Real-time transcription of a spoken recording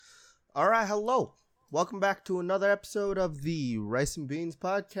All right, hello. Welcome back to another episode of the Rice and Beans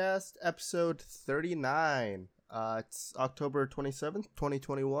podcast, episode 39. It's October 27th,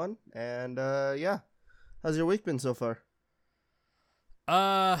 2021, and yeah. How's your week been so far?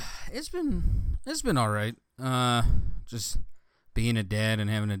 It's been all right. Just being a dad and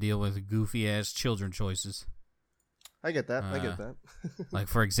having to deal with goofy ass children choices. I get that. Like,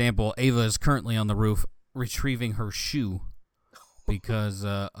 for example, Ava is currently on the roof retrieving her shoe because,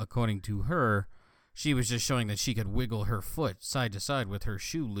 according to her, she was just showing that she could wiggle her foot side to side with her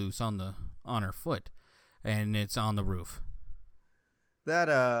shoe loose on her foot, and it's on the roof. That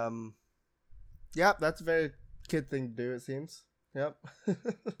yep, that's a very kid thing to do. It seems. Yep.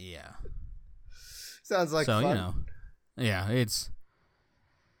 Yeah. Sounds like fun. Yeah, it's.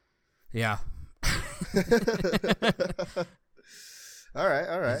 Yeah. All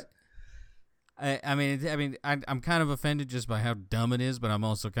right. I'm kind of offended just by how dumb it is, but I'm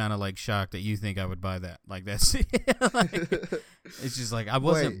also kind of like shocked that you think I would buy that. Like that's, it's just like I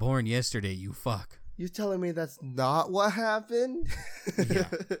wasn't born yesterday. You fuck. You telling me that's not what happened? Yeah.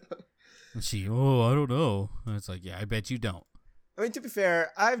 And I don't know. And it's like, yeah, I bet you don't. I mean, to be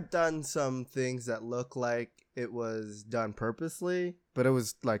fair, I've done some things that look like it was done purposely, but it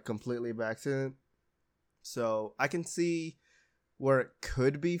was like completely by accident. So I can see where it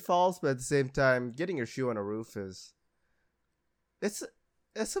could be false, but at the same time, getting your shoe on a roof it's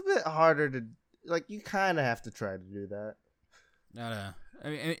a bit harder to, like, you kind of have to try to do that. I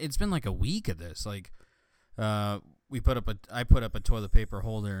mean, it's been like a week of this. Like, I put up a toilet paper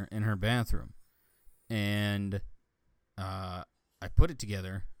holder in her bathroom, and I put it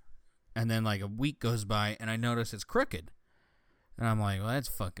together, and then like a week goes by, and I notice it's crooked, and I'm like, well, that's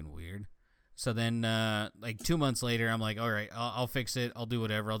fucking weird. So then, like 2 months later, I'm like, all right, I'll fix it. I'll do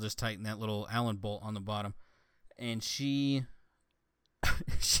whatever. I'll just tighten that little Allen bolt on the bottom. And she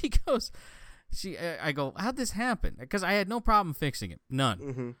goes, I go, how'd this happen? Because I had no problem fixing it, none.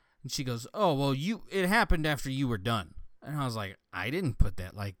 Mm-hmm. And she goes, oh, well, it happened after you were done. And I was like, I didn't put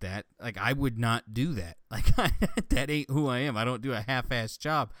that like that. Like, I would not do that. Like, that ain't who I am. I don't do a half-assed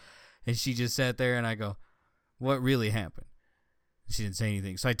job. And she just sat there, and I go, what really happened? She didn't say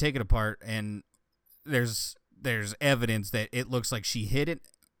anything. So I take it apart, and there's evidence that it looks like she hit it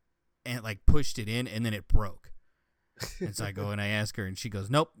and, like, pushed it in, and then it broke. And so I go and I ask her, and she goes,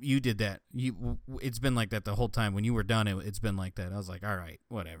 nope, you did that. It's been like that the whole time. When you were done, it's been like that. I was like, all right,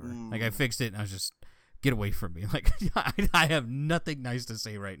 whatever. Like, I fixed it, and I was just, get away from me. Like, I have nothing nice to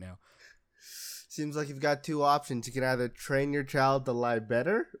say right now. Seems like you've got two options. You can either train your child to lie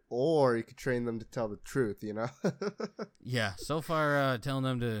better, or you could train them to tell the truth, you know? Yeah, so far, telling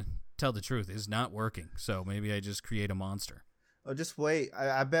them to tell the truth is not working. So maybe I just create a monster. Oh, just wait.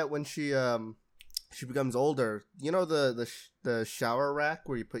 I bet when she becomes older, you know the shower rack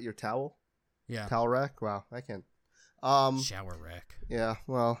where you put your towel? Yeah. Towel rack? Wow, I can't. Shower rack. Yeah,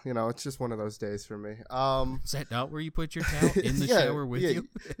 well, it's just one of those days for me. Is that not where you put your towel? In the shower with you?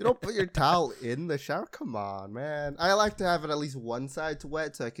 You don't put your towel in the shower? Come on, man. I like to have it at least one side's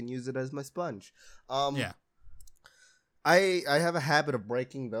wet so I can use it as my sponge. Yeah. I have a habit of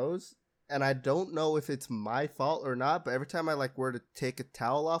breaking those, and I don't know if it's my fault or not, but every time I were to take a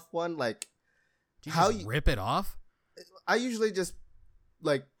towel off one, like, do you just rip it off? I usually just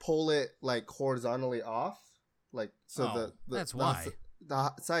pull it horizontally off. Like, so that's why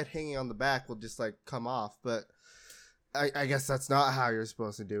the side hanging on the back will just come off, but I guess that's not how you're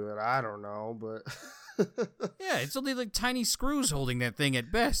supposed to do it. I don't know, but yeah, it's only like tiny screws holding that thing at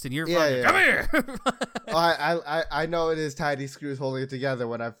best, and you're come here. I know it is tiny screws holding it together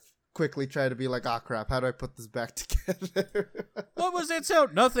when I've quickly tried to be like, oh crap, how do I put this back together? What was that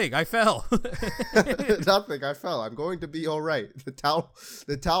sound? Nothing. I fell. Nothing. I fell. I'm going to be all right.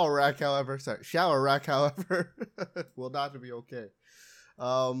 The shower rack, however, will not be okay.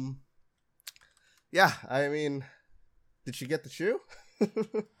 Yeah. I mean, did she get the shoe?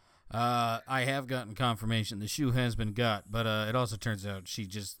 I have gotten confirmation the shoe has been got, but it also turns out she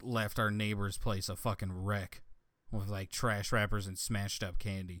just left our neighbor's place a fucking wreck with trash wrappers and smashed up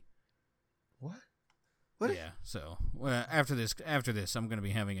candy. What? Yeah. So after this, I'm going to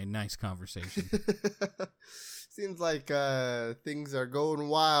be having a nice conversation. Seems like things are going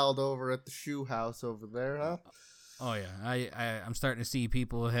wild over at the shoe house over there, huh? Oh yeah. I'm starting to see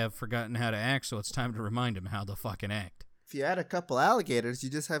people have forgotten how to act, so it's time to remind them how to fucking act. If you add a couple alligators, you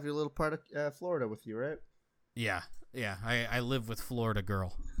just have your little part of Florida with you, right? Yeah. I live with Florida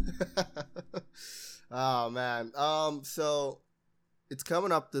girl. Oh man. So it's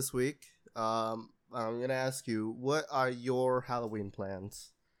coming up this week. I'm gonna ask you, what are your Halloween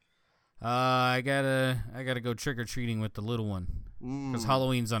plans? I gotta go trick or treating with the little one. because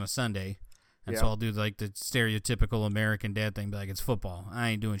Halloween's on a Sunday. And so I'll do like the stereotypical American dad thing, be like, it's football. I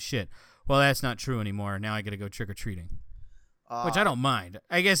ain't doing shit. Well, that's not true anymore. Now I got to go trick-or-treating, which I don't mind.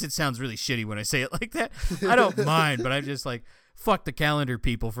 I guess it sounds really shitty when I say it like that. I don't mind, but I'm just like, fuck the calendar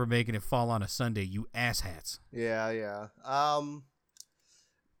people for making it fall on a Sunday, you asshats. Yeah.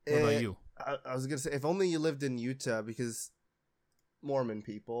 What about you? I was going to say, if only you lived in Utah, because Mormon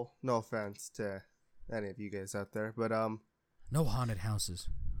people, no offense to any of you guys out there, but no haunted houses.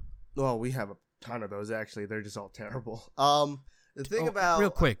 Well, we have a ton of those, actually. They're just all terrible. The thing about... Real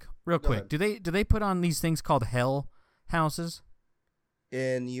quick. Do they put on these things called hell houses?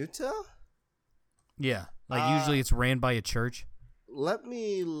 In Utah? Yeah. Like, usually it's ran by a church. Let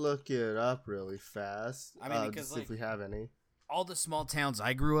me look it up really fast. I mean, because, see if we have any. All the small towns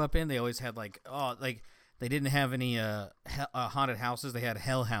I grew up in, they always had, they didn't have any haunted houses. They had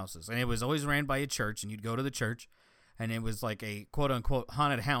hell houses. And it was always ran by a church, and you'd go to the church, and it was like a quote-unquote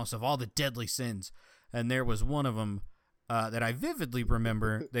haunted house of all the deadly sins. And there was one of them that I vividly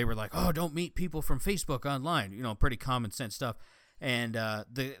remember. They were like, oh, don't meet people from Facebook online. You know, pretty common sense stuff. And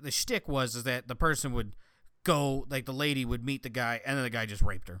the shtick was that the person would go, like the lady would meet the guy, and then the guy just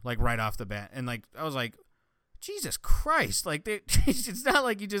raped her, like right off the bat. And like I was like, Jesus Christ. Like, it's not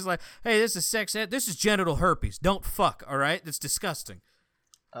like you just like, hey, this is sex ed. This is genital herpes. Don't fuck, all right? That's disgusting.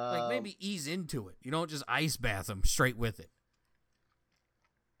 Like, maybe ease into it. You don't just ice bath them straight with it.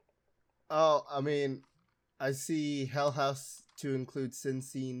 Oh, I mean, I see Hell House to include sin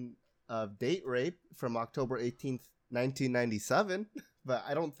scene of date rape from October 18th, 1997, but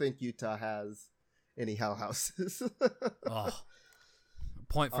I don't think Utah has any Hell Houses.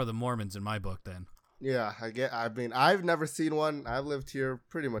 Point for the Mormons in my book, then. Yeah, I mean, I've never seen one. I've lived here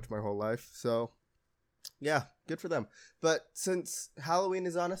pretty much my whole life, so... Yeah, good for them. But since Halloween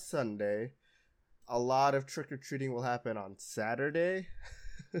is on a Sunday, a lot of trick-or-treating will happen on Saturday.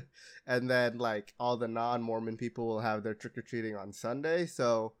 And then, like, all the non-Mormon people will have their trick-or-treating on Sunday.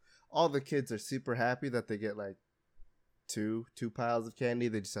 So all the kids are super happy that they get, like, two piles of candy.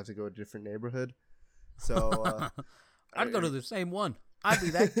 They just have to go to a different neighborhood. So I'd go to the same one. I'd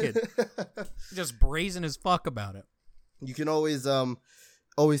be that kid. Just brazen as fuck about it. You can always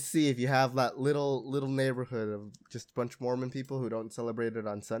see if you have that little neighborhood of just a bunch of Mormon people who don't celebrate it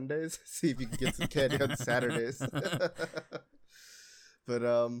on Sundays. See if you can get some candy on Saturdays. But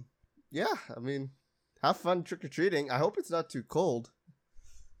yeah, I mean, have fun trick or treating. I hope it's not too cold.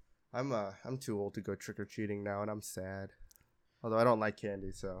 I'm too old to go trick or treating now, and I'm sad. Although I don't like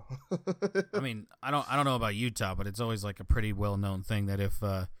candy, so. I mean, I don't know about Utah, but it's always like a pretty well known thing that if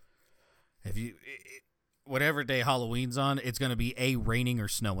you. Whatever day Halloween's on, it's going to be raining or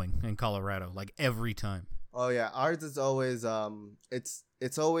snowing in Colorado, like every time. Oh yeah, ours is always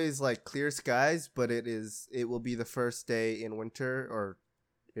it's always like clear skies, but it will be the first day in winter or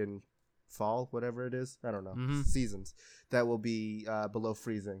in fall, whatever it is. I don't know. Seasons that will be below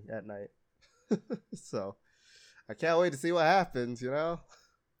freezing at night. So, I can't wait to see what happens, you know?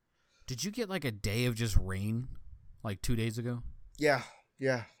 Did you get like a day of just rain like 2 days ago? Yeah,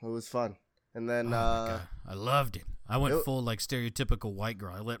 it was fun. And then oh my God. I loved it. I went full like stereotypical white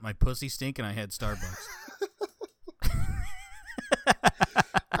girl. I let my pussy stink and I had Starbucks.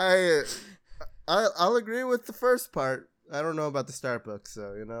 I'll agree with the first part. I don't know about the Starbucks,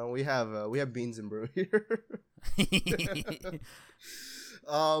 so you know we have beans and brew here.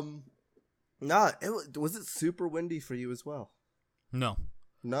 Was it super windy for you as well? No.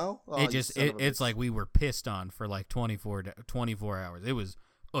 Oh, it's like we were pissed on for like 24 hours. It was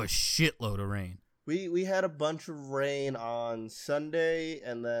a shitload of rain. We had a bunch of rain on Sunday,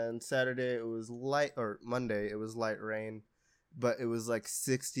 and then Saturday it was light, or Monday it was light rain, but it was like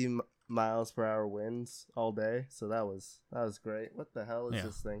 60 miles per hour winds all day. So that was great. What the hell is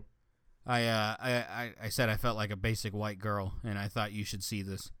this thing? I said I felt like a basic white girl, and I thought you should see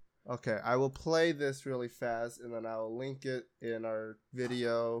this. Okay, I will play this really fast, and then I'll link it in our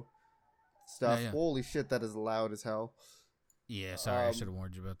video stuff. Yeah. Holy shit, that is loud as hell. Yeah, sorry, I should have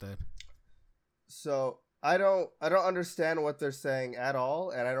warned you about that. So I don't understand what they're saying at all,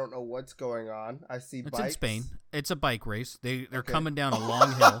 and I don't know what's going on. I see bikes. It's in Spain. It's a bike race. They're coming down a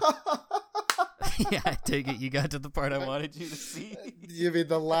long hill. Yeah, I take it. You got to the part I wanted you to see. You mean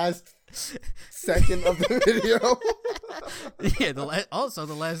the last second of the video? Yeah, also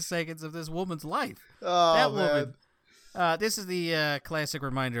the last seconds of this woman's life. Oh, that man. Woman. This is the classic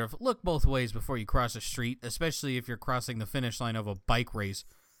reminder of look both ways before you cross a street, especially if you're crossing the finish line of a bike race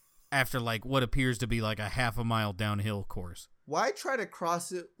after like what appears to be like a half a mile downhill course. Why try to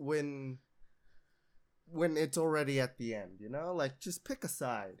cross it when it's already at the end, you know? Like, just pick a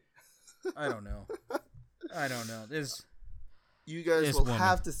side. I don't know. You guys This will woman.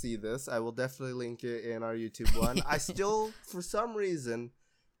 have to see this. I will definitely link it in our YouTube one. I still, for some reason,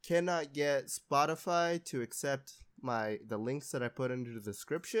 cannot get Spotify to accept the links that I put into the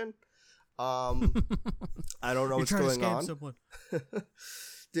description. I don't know what's going on. Someone.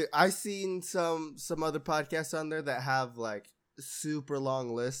 Dude, I've seen some other podcasts on there that have like super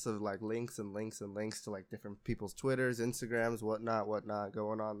long lists of like links and links and links to like different people's Twitters, Instagrams, whatnot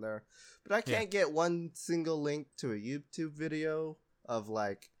going on there. But I can't get one single link to a YouTube video of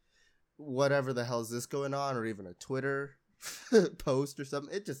like whatever the hell is this going on, or even a Twitter post or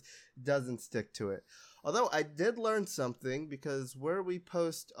something. It just doesn't stick to it. Although I did learn something, because where we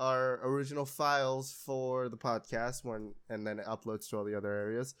post our original files for the podcast and then it uploads to all the other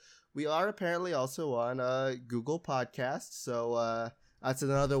areas, we are apparently also on Google Podcasts. So that's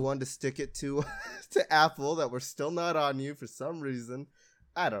another one to stick it to to Apple that we're still not on you for some reason.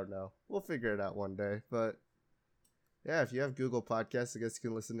 I don't know. We'll figure it out one day. But yeah, if you have Google Podcasts, I guess you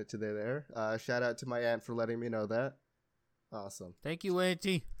can listen it to there. Shout out to my aunt for letting me know that. Awesome. Thank you,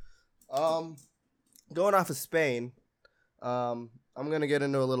 Auntie. Going off of Spain, I'm going to get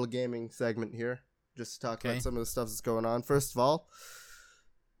into a little gaming segment here, just to talk about some of the stuff that's going on. First of all,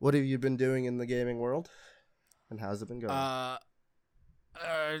 what have you been doing in the gaming world, and how's it been going?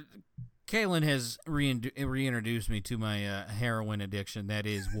 Kaylin has reintroduced me to my heroin addiction. That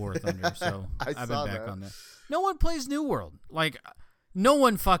is War Thunder, so I've been back on that. No one plays New World. Like, no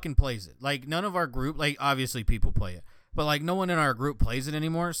one fucking plays it. Like, none of our group, like, obviously people play it, but, like, no one in our group plays it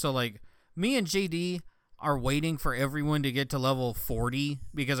anymore, so, like, me and JD are waiting for everyone to get to level 40,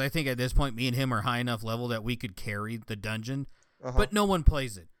 because I think at this point me and him are high enough level that we could carry the dungeon. But no one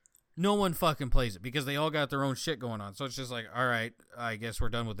plays it. No one fucking plays it because they all got their own shit going on. So it's just like, all right, I guess we're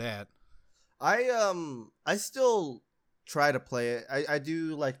done with that. I still try to play it. I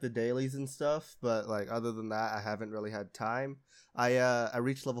do like the dailies and stuff, but like other than that, I haven't really had time. I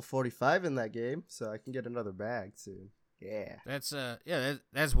reached level 45 in that game, so I can get another bag soon. Yeah.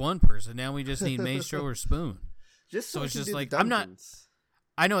 That's one person. Now we just need Maestro or Spoon. Just so it's just like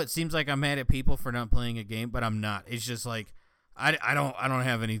I know it seems like I'm mad at people for not playing a game, but I'm not. It's just like I don't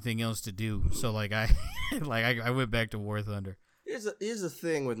have anything else to do. So like I went back to War Thunder. Here's the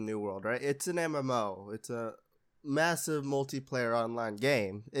thing with New World, right? It's an MMO. It's a massive multiplayer online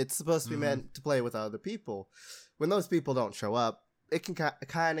game. It's supposed to be meant to play with other people. When those people don't show up, it can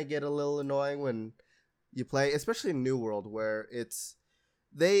kind of get a little annoying when you play, especially in New World, where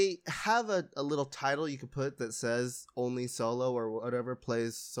they have a little title you could put that says only solo or whatever,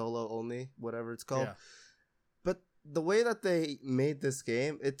 plays solo only, whatever it's called. Yeah. But the way that they made this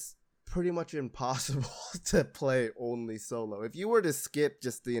game, it's pretty much impossible to play only solo. If you were to skip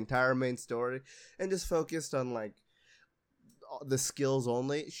just the entire main story and just focused on like the skills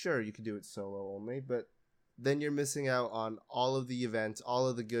only, sure, you could do it solo only, but then you're missing out on all of the events, all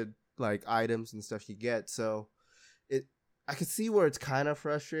of the good like items and stuff you get. So I could see where it's kind of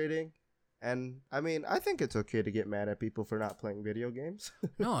frustrating, and I mean, I think it's okay to get mad at people for not playing video games.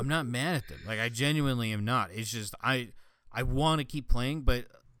 No, I'm not mad at them. Like, I genuinely am not. It's just I want to keep playing, but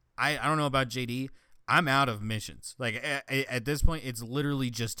I don't know about JD. I'm out of missions. Like at this point, it's literally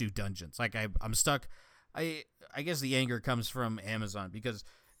just do dungeons. Like I'm stuck. I guess the anger comes from Amazon, because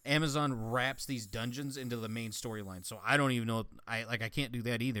Amazon wraps these dungeons into the main storyline. So I don't even know. I can't do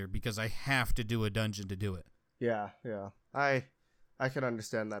that either, because I have to do a dungeon to do it. Yeah. I can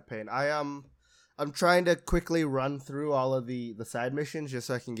understand that pain. I'm trying to quickly run through all of the side missions just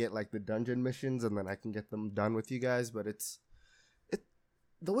so I can get like the dungeon missions, and then I can get them done with you guys. But it's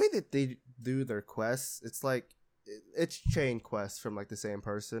the way that they do their quests. It's like it's chain quests from like the same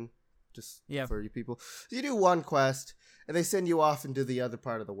person. Just for you people. So you do one quest, and they send you off into the other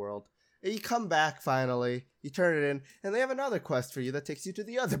part of the world. And you come back finally, you turn it in, and they have another quest for you that takes you to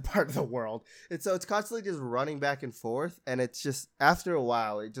the other part of the world. And so it's constantly just running back and forth, and it's just, after a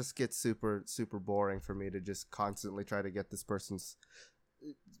while, it just gets super, super boring for me to just constantly try to get this person's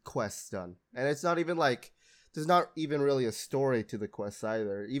quests done. And it's not even like, there's not even really a story to the quests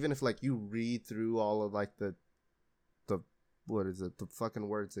either. Even if like you read through all of like the what is it? The fucking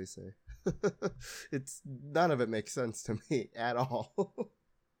words they say. It's none of it makes sense to me at all.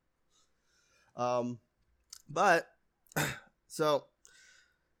 But so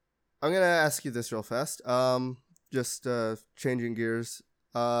I'm gonna ask you this real fast. Just changing gears.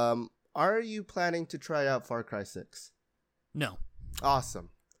 Are you planning to try out Far Cry 6? No. Awesome.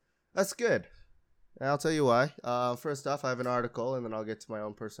 That's good. And I'll tell you why. First off, I have an article, and then I'll get to my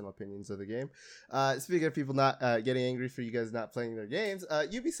own personal opinions of the game. Speaking of people not getting angry for you guys not playing their games,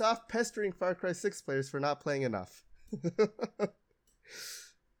 Ubisoft pestering Far Cry 6 players for not playing enough.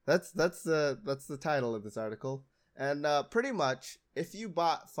 That's the title of this article. And pretty much, if you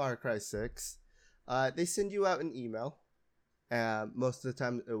bought Far Cry 6, they send you out an email. Most of the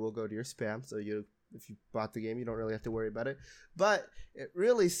time, it will go to your spam. So if you bought the game, you don't really have to worry about it. But it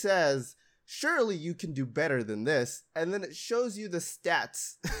really says, surely you can do better than this. And then it shows you the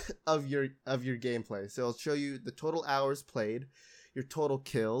stats of your gameplay. So it'll show you the total hours played, your total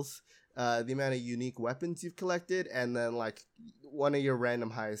kills, the amount of unique weapons you've collected, and then like one of your random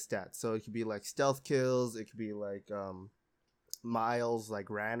highest stats. So it could be like stealth kills, it could be like miles, like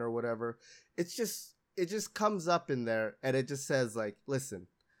ran or whatever. It just comes up in there, and it just says like, listen,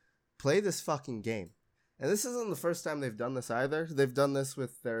 play this fucking game. And this isn't the first time they've done this either. They've done this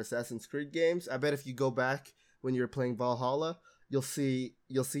with their Assassin's Creed games. I bet if you go back when you're playing Valhalla, you'll see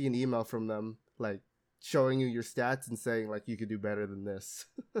an email from them like showing you your stats and saying like you could do better than this.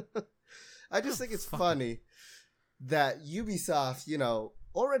 I just think it's funny that Ubisoft,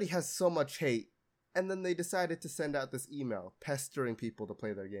 already has so much hate, and then they decided to send out this email pestering people to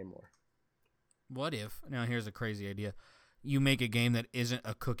play their game more. What if, now here's a crazy idea, you make a game that isn't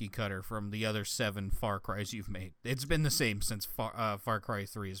a cookie cutter from the other 7 Far Cries you've made? It's been the same since Far Cry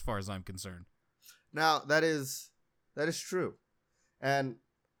 3 as far as I'm concerned. Now, that is true. And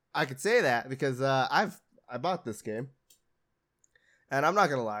I could say that because I bought this game, and I'm not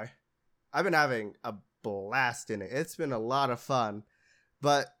going to lie, I've been having a blast in it. It's been a lot of fun,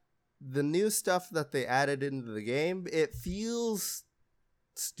 but the new stuff that they added into the game, it feels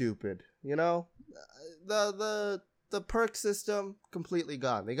stupid. The perk system completely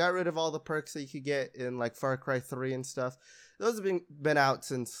gone. They got rid of all the perks that you could get in like Far Cry 3 and stuff. Those have been out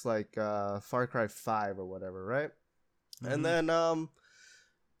since like Far Cry 5 or whatever, right? Mm-hmm. And then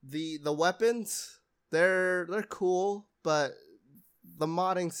the weapons, they're cool, but the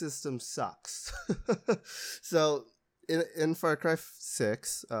modding system sucks. So in Far Cry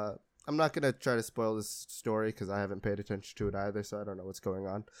 6, I'm not going to try to spoil this story because I haven't paid attention to it either, so I don't know what's going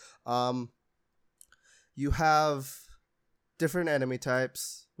on. You have different enemy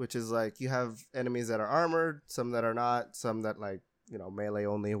types, which is like you have enemies that are armored, some that are not, some that like, melee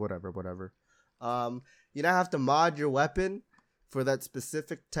only, whatever. You now have to mod your weapon for that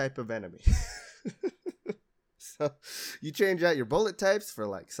specific type of enemy. So you change out your bullet types for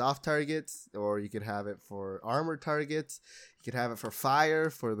like soft targets, or you could have it for armored targets. You could have it for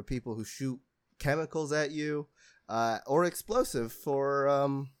fire for the people who shoot chemicals at you, or explosive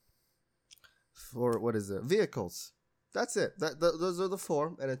for what is it? Vehicles. That's it. Those are the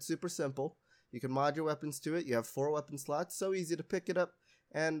 4, and it's super simple. You can mod your weapons to it. You have 4 weapon slots. So easy to pick it up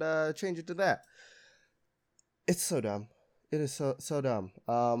and change it to that. It's so dumb. It is so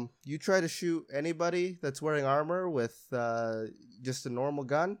dumb. You try to shoot anybody that's wearing armor with just a normal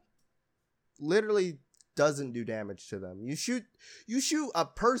gun, literally doesn't do damage to them. You shoot a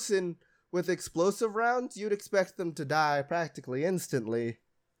person with explosive rounds, you'd expect them to die practically instantly.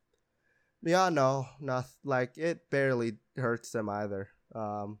 Yeah, no, like it barely hurts them either.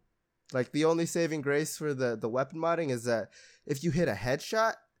 Like the only saving grace for the weapon modding is that if you hit a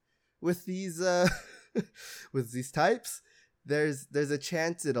headshot with these with these types, there's a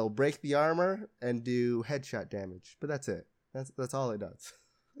chance it'll break the armor and do headshot damage. But that's it. That's all it does.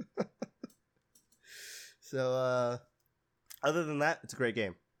 So other than that, it's a great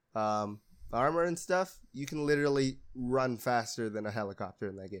game. Armor and stuff, you can literally run faster than a helicopter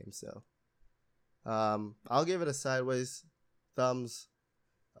in that game. So I'll give it a sideways thumbs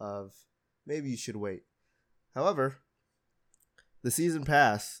of maybe you should wait. However, the season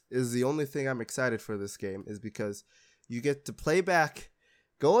pass is the only thing I'm excited for this game, is because you get to play back,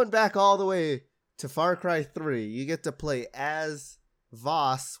 going back all the way to Far Cry 3. You get to play as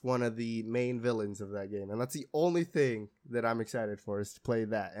Voss, one of the main villains of that game. And that's the only thing that I'm excited for, is to play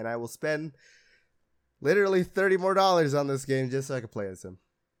that. And I will spend literally $30 more on this game just so I can play as him.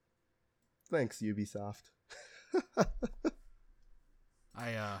 Thanks, Ubisoft.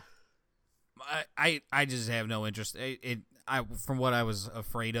 I just have no interest. I from what I was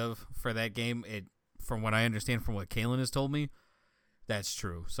afraid of for that game, from what I understand from what Kalen has told me, that's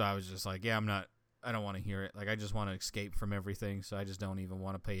true. So I was just like, yeah, I don't want to hear it. Like, I just want to escape from everything, so I just don't even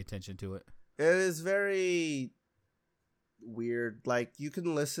want to pay attention to it. It is very weird. Like, you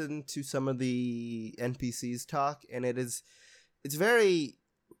can listen to some of the NPCs talk, and it's very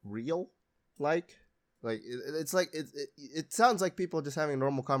real. It's like it sounds like people just having a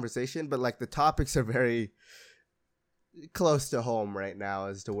normal conversation, but like the topics are very close to home right now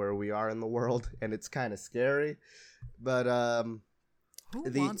as to where we are in the world, and it's kind of scary. But who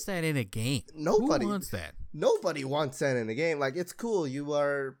wants that in a game? Nobody wants that. Nobody wants that in a game. Like, it's cool. You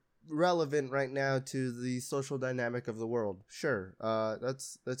are relevant right now to the social dynamic of the world. Sure,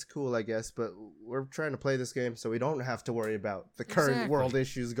 that's cool, I guess. But we're trying to play this game so we don't have to worry about the current world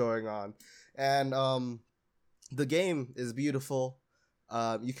issues going on. And the game is beautiful.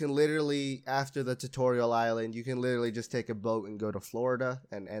 You can literally, after the tutorial island, you can literally just take a boat and go to Florida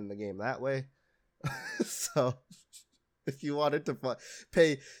and end the game that way. So, if you wanted to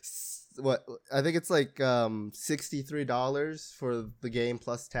pay, what, I think it's like $63 for the game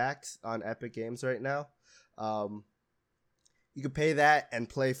plus tax on Epic Games right now. You can pay that and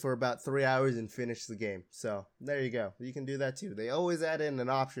play for about 3 hours and finish the game. So, there you go. You can do that too. They always add in an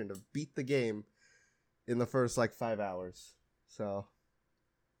option to beat the game in the first like 5 hours. So...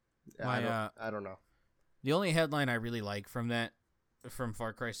 I don't know. The only headline I really like from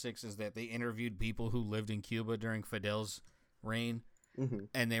Far Cry 6 is that they interviewed people who lived in Cuba during Fidel's reign,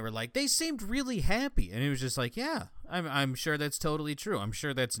 and they were like, they seemed really happy, and it was just like, yeah, I'm sure that's totally true. I'm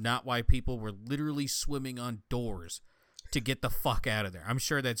sure that's not why people were literally swimming on doors to get the fuck out of there. I'm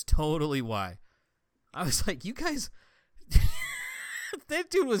sure that's totally why. I was like, you guys, that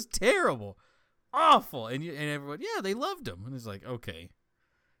dude was terrible, awful, and everyone, yeah, they loved him, and it's like, okay.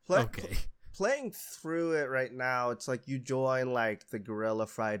 Playing through it right now, it's like you join like the guerrilla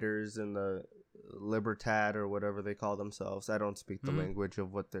fighters and the Libertad or whatever they call themselves. I don't speak the language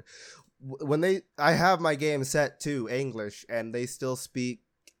of what they're... I have my game set to English and they still speak,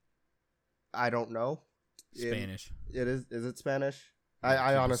 I don't know. Spanish. Is it Spanish?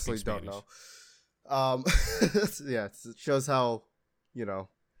 I honestly don't know. Yeah, it shows how,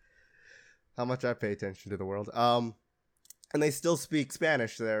 how much I pay attention to the world. And they still speak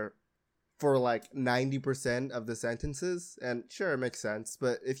Spanish there for like 90% of the sentences. And sure, it makes sense.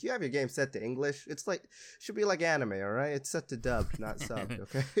 But if you have your game set to English, it's like, should be like anime, all right? It's set to dubbed, not subbed,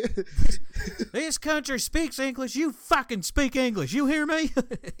 okay? This country speaks English. You fucking speak English. You hear me?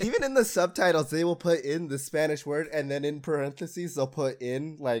 Even in the subtitles, they will put in the Spanish word, and then in parentheses, they'll put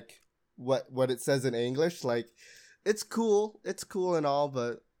in like what it says in English. Like, it's cool. It's cool and all,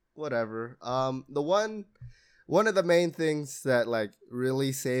 but whatever. One of the main things that like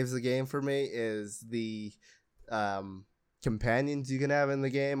really saves the game for me is the companions you can have in the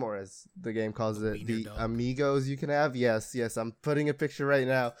game, or as the game calls it, the amigos you can have. Yes, I'm putting a picture right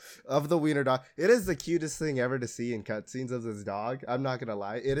now of the wiener dog. It is the cutest thing ever to see in cutscenes of this dog. I'm not gonna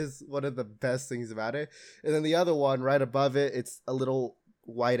lie, it is one of the best things about it. And then the other one right above it, it's a little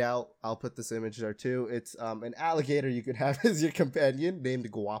whiteout. I'll put this image there too. It's an alligator you can have as your companion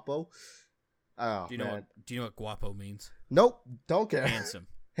named Guapo. Oh, do you know what guapo means? Nope, don't care.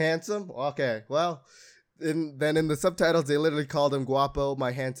 Handsome. Okay, well, then in the subtitles they literally called him Guapo,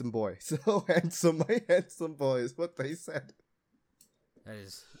 my handsome boy. So handsome, my handsome boy is what they said.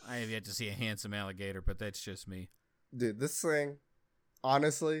 I have yet to see a handsome alligator, but that's just me. Dude, this thing,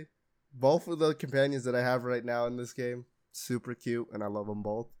 honestly, both of the companions that I have right now in this game, super cute, and I love them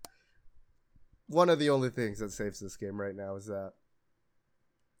both. One of the only things that saves this game right now is that.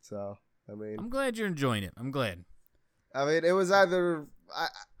 So... I mean, I'm glad you're enjoying it. I'm glad. I mean, it was either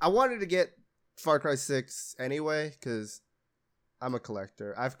I wanted to get Far Cry 6 anyway because I'm a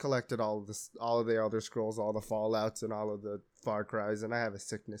collector. I've collected all of the Elder Scrolls, all the Fallouts, and all of the Far Cries, and I have a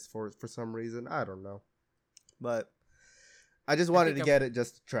sickness for it for some reason. I don't know, but I just wanted to get it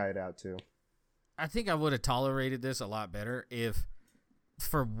just to try it out too. I think I would have tolerated this a lot better if,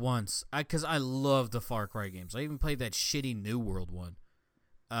 for once, because I love the Far Cry games. I even played that shitty New World one.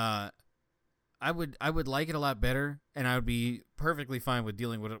 I would like it a lot better, and I would be perfectly fine with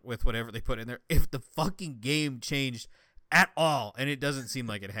dealing with whatever they put in there if the fucking game changed at all, and it doesn't seem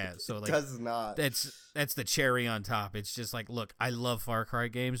like it has. So like, it does not. That's the cherry on top. It's just like, look, I love Far Cry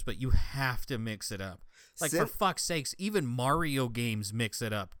games, but you have to mix it up. Like, for fuck's sakes, even Mario games mix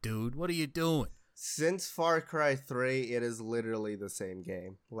it up, dude. What are you doing? Since Far Cry 3, it is literally the same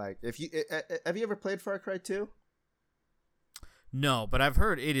game. Like, have you ever played Far Cry 2? No, but I've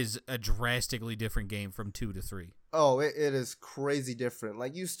heard it is a drastically different game from 2 to 3. Oh, it is crazy different.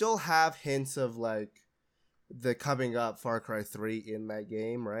 Like, you still have hints of, like, the coming up Far Cry 3 in that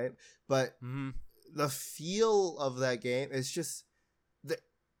game, right? But the feel of that game is just...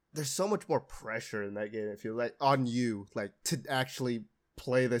 There's so much more pressure in that game, I feel like, on you, like, to actually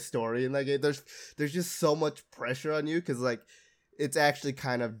play the story in that game. There's just so much pressure on you, because, like, it's actually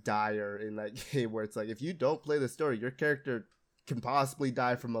kind of dire in that game, where it's like, if you don't play the story, your character... can possibly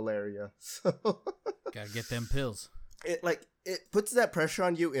die from malaria. So gotta get them pills. It puts that pressure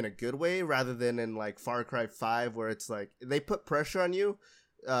on you in a good way, rather than in like Far Cry 5, where it's like they put pressure on you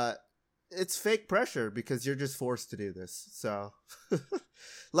it's fake pressure because you're just forced to do this. So,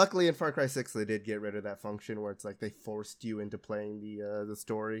 luckily in Far Cry 6 they did get rid of that function where it's like they forced you into playing the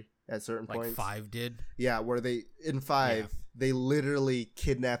story at certain Like points. 5 did. Yeah, where they in 5 they literally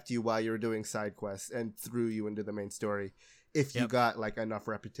kidnapped you while you were doing side quests and threw you into the main story if you got like enough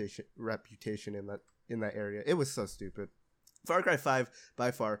reputation in that area. It was so stupid. Far Cry 5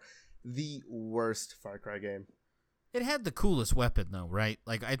 by far the worst Far Cry game. It had the coolest weapon, though, right?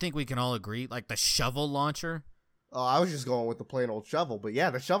 Like, I think we can all agree. Like, the shovel launcher. Oh, I was just going with the plain old shovel. But yeah,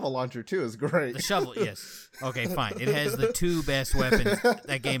 the shovel launcher, too, is great. The shovel, yes. Okay, fine. It has the 2 best weapons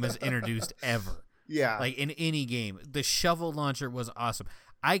that game has introduced ever. Yeah. Like, in any game. The shovel launcher was awesome.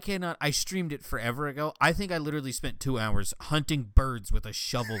 I streamed it forever ago. I think I literally spent 2 hours hunting birds with a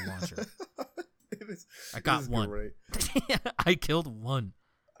shovel launcher. I got one. I killed one.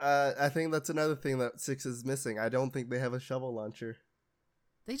 I think that's another thing that 6 is missing. I don't think they have a shovel launcher.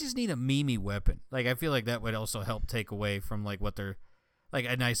 They just need a Mimi weapon. Like, I feel like that would also help take away from like what they're like.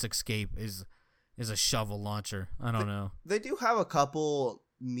 A nice escape is a shovel launcher. I don't know. They do have a couple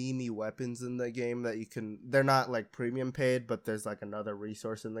Mimi weapons in the game that you can. They're not like premium paid, but there's like another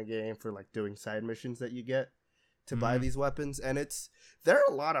resource in the game for like doing side missions that you get to buy these weapons, and they're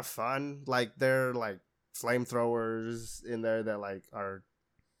a lot of fun. Like they're like flamethrowers in there that like are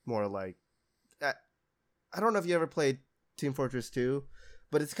more like I don't know if you ever played Team Fortress 2,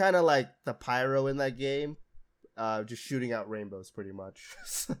 but it's kind of like the pyro in that game, just shooting out rainbows pretty much.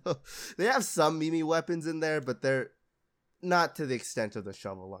 So they have some Mimi weapons in there, but they're not to the extent of the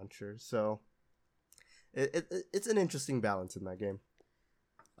shovel launcher. So it's an interesting balance in that game.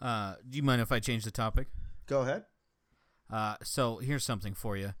 Do you mind if I change the topic? Go ahead. So here's something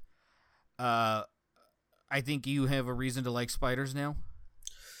for you. I think you have a reason to like spiders now.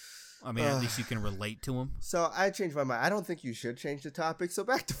 I mean, at least you can relate to them. So I changed my mind. I don't think you should change the topic. So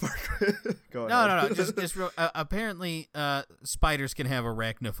back to Far Cry. Go ahead. No. Just real, apparently, spiders can have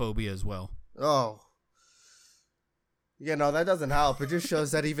arachnophobia as well. Oh. Yeah, no, that doesn't help. It just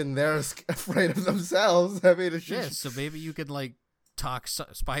shows that even they're afraid of themselves. I mean, so maybe you could like talk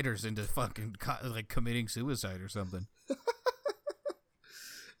spiders into fucking like committing suicide or something.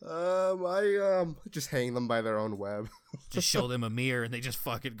 I just hang them by their own web. Just show them a mirror and they just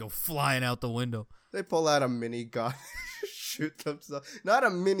fucking go flying out the window. They pull out a mini gun, shoot themselves. Not a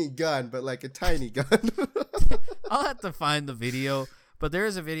mini gun, but like a tiny gun. I'll have to find the video, but there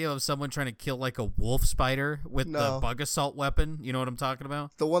is a video of someone trying to kill like a wolf spider with the bug assault weapon. You know what I'm talking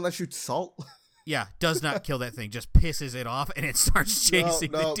about? The one that shoots salt? Yeah, does not kill that thing. Just pisses it off, and it starts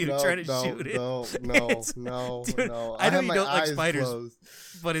chasing the dude trying to shoot it. No. Dude, I know you don't like spiders,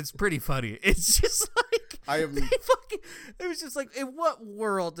 but it's pretty funny. It's just like it was just like, in what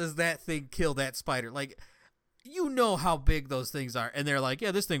world does that thing kill that spider? Like, you know how big those things are, and they're like,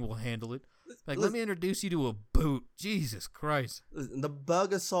 yeah, this thing will handle it. Like, let me introduce you to a boot. Jesus Christ. The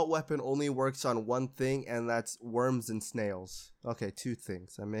bug assault weapon only works on one thing, and that's worms and snails. Okay, 2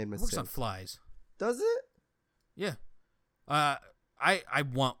 things. I made mistakes. It works on flies. Does it? Yeah. I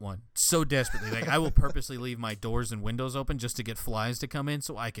want one so desperately. Like, I will purposely leave my doors and windows open just to get flies to come in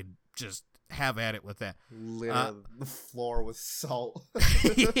so I could just have at it with that. Litter the floor with salt.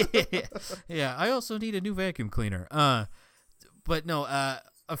 Yeah, I also need a new vacuum cleaner. But no,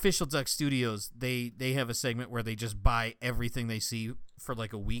 Official Duck Studios, they have a segment where they just buy everything they see for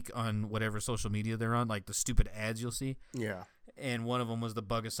like a week on whatever social media they're on, like the stupid ads you'll see. Yeah. And one of them was the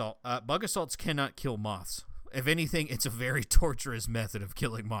bug assault. Bug assaults cannot kill moths. If anything, it's a very torturous method of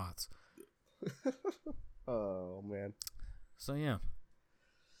killing moths. Oh, man. So, yeah.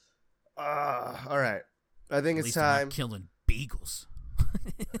 All right. I think it's time. They're not killing beagles.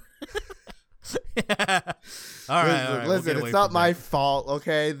 All right. Listen, it's not my fault,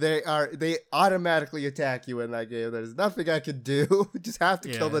 okay? They automatically attack you in that game. There's nothing I could do. Just have to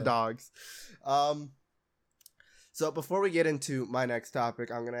kill the dogs. So before we get into my next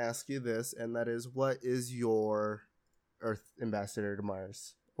topic, I'm going to ask you this, and that is, what is your Earth ambassador to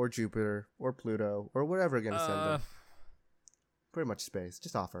Mars, or Jupiter, or Pluto, or whatever you're going to send them? Pretty much space,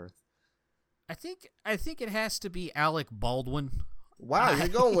 just off Earth. I think it has to be Alec Baldwin. Wow, you're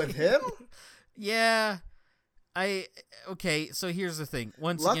going with him? Yeah. Okay, so here's the thing.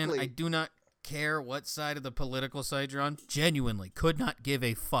 Once again, I do not care what side of the political side you're on. Genuinely, could not give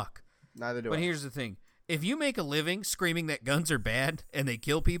a fuck. Neither do I. But here's the thing. If you make a living screaming that guns are bad and they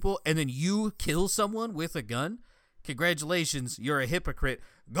kill people, and then you kill someone with a gun, congratulations, you're a hypocrite.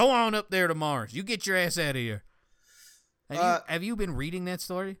 Go on up there to Mars. You get your ass out of here. Have you been reading that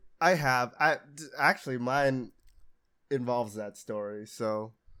story? I have. Actually, mine involves that story,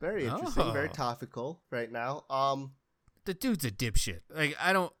 so very interesting, very topical right now. The dude's a dipshit. Like,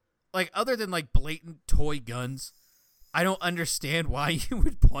 I don't like other than like blatant toy guns, I don't understand why you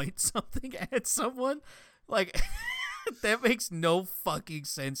would point something at someone. Like that makes no fucking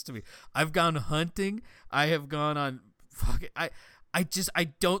sense to me. I've gone hunting. I have gone on fucking I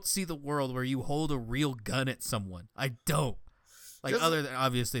don't see the world where you hold a real gun at someone. I don't. Like other than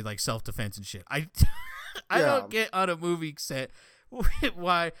obviously like self-defense and shit. I don't get on a movie set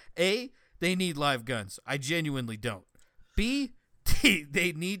why A, they need live guns. I genuinely don't. B,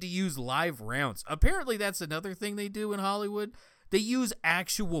 they need to use live rounds. Apparently that's another thing they do in Hollywood. They use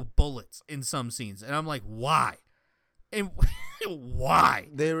actual bullets in some scenes. And I'm like, why? And why?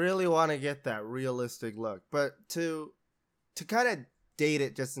 They really want to get that realistic look. But to kind of date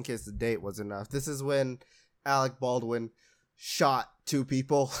it, just in case the date was enough, this is when Alec Baldwin shot 2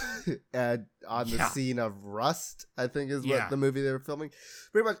 people on the scene of Rust, I think is what the movie they were filming.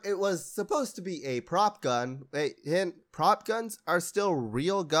 Pretty much, it was supposed to be a prop gun. Prop guns are still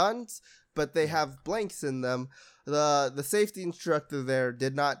real guns, but they have blanks in them. The safety instructor there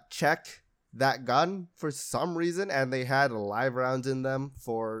did not check that gun for some reason, and they had live rounds in them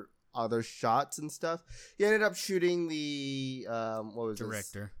for other shots and stuff. He ended up shooting the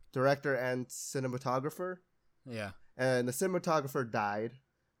director and cinematographer. Yeah. And the cinematographer died.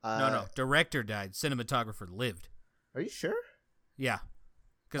 No. Director died. Cinematographer lived. Are you sure? Yeah.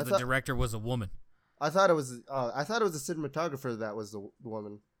 Because the director was a woman. I thought it was the cinematographer that was the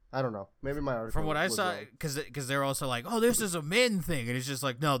woman. I don't know. Maybe my article. From what I saw, because they're also like, oh, this is a men thing. And it's just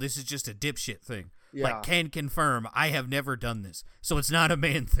like, no, this is just a dipshit thing. Yeah. Like, can confirm, I have never done this. So it's not a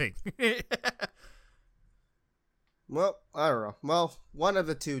man thing. Well, I don't know. Well, one of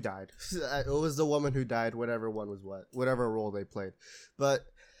the 2 died. It was the woman who died, whatever one was whatever role they played. But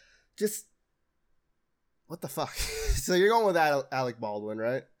just, what the fuck? So you're going with Alec Baldwin,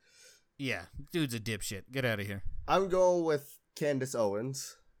 right? Yeah, dude's a dipshit. Get out of here. I'm going with Candace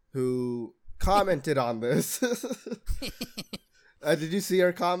Owens, who commented on this. Did you see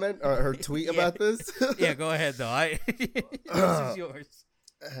her comment or her tweet about this? Yeah, go ahead, though. This is yours.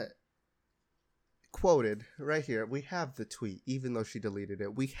 Quoted right here. We have the tweet, even though she deleted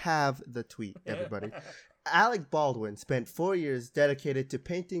it. We have the tweet, everybody. Alec Baldwin spent 4 years dedicated to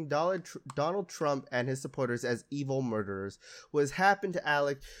painting Donald Trump and his supporters as evil murderers. What has happened to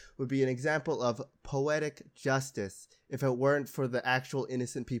Alec would be an example of poetic justice if it weren't for the actual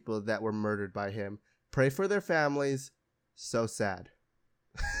innocent people that were murdered by him. Pray for their families. So sad.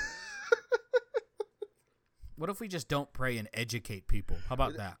 What if we just don't pray and educate people? How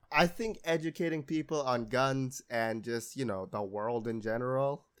about that? I think educating people on guns and just, the world in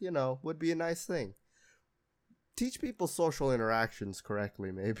general, would be a nice thing. Teach people social interactions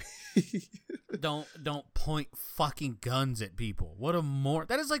correctly, maybe. Don't point fucking guns at people.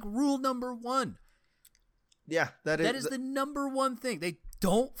 That is like rule number 1. Yeah, that is the number 1 thing. They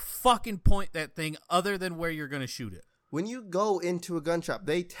don't fucking point that thing other than where you're going to shoot it. When you go into a gun shop,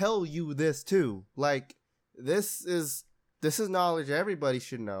 they tell you this too. Like, this is knowledge everybody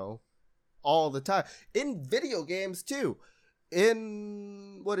should know all the time. In video games too.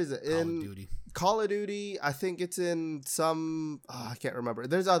 In what is it? Call of Duty. I think it's in some I can't remember.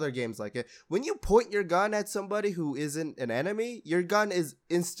 There's other games like it. When you point your gun at somebody who isn't an enemy, your gun is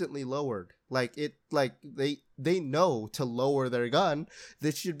instantly lowered. They know to lower their gun.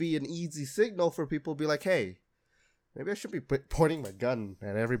 This should be an easy signal for people to be like, hey, maybe I should be pointing my gun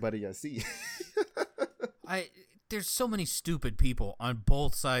at everybody I see. There's so many stupid people on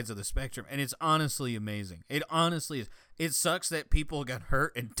both sides of the spectrum, and it's honestly amazing. It honestly is. It sucks that people got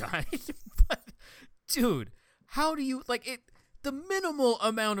hurt and died, but dude, how do you the minimal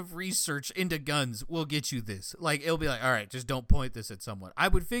amount of research into guns will get you this. Like, it'll be like, all right, just don't point this at someone. I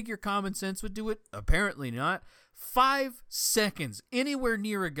would figure common sense would do it. Apparently not. 5 seconds anywhere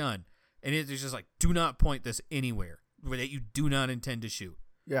near a gun, and it's just like, do not point this anywhere that you do not intend to shoot.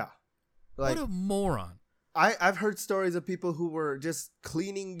 Yeah. What a moron. I've heard stories of people who were just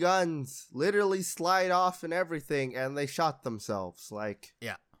cleaning guns, literally slide off and everything, and they shot themselves.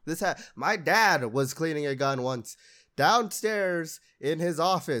 My dad was cleaning a gun once downstairs in his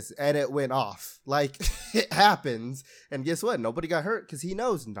office, and it went off. It happens, and guess what? Nobody got hurt because he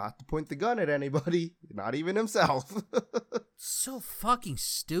knows not to point the gun at anybody, not even himself. So fucking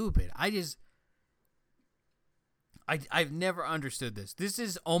stupid. I've never understood this. This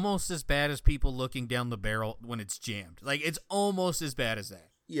is almost as bad as people looking down the barrel when it's jammed. It's almost as bad as that.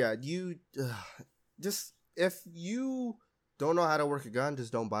 Yeah, you just, if you don't know how to work a gun,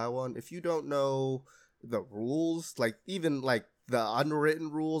 just don't buy one. If you don't know the rules, even the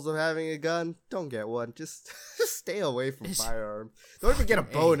unwritten rules of having a gun, don't get one. Just stay away from firearms. Don't even get a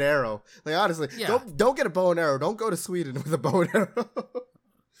bow and arrow. Honestly, don't get a bow and arrow. Don't go to Sweden with a bow and arrow.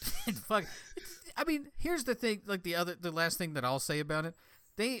 Fuck. I mean, here's the thing. Like the last thing that I'll say about it,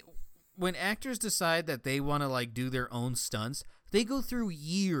 when actors decide that they want to like do their own stunts, they go through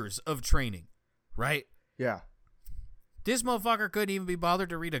years of training, right? Yeah. This motherfucker couldn't even be bothered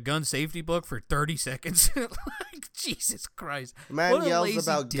to read a gun safety book for 30 seconds. Like, Jesus Christ. Man yells lazy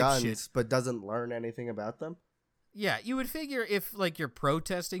about guns, dipshit. but doesn't learn anything about them. Yeah, you would figure if like you're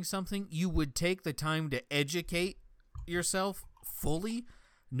protesting something, you would take the time to educate yourself fully.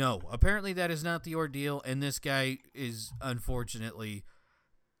 No, apparently that is not the ordeal, and this guy is unfortunately,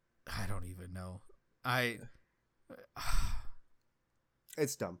 I don't even know.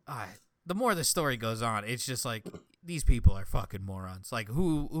 It's dumb. The more the story goes on, it's just like these people are fucking morons. Like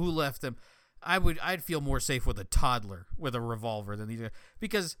who left them? I'd feel more safe with a toddler with a revolver than these guys,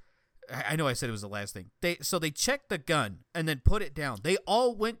 because I know I said it was the last thing. They checked the gun and then put it down. They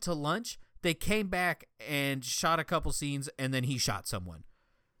all went to lunch. They came back and shot a couple scenes, and then he shot someone.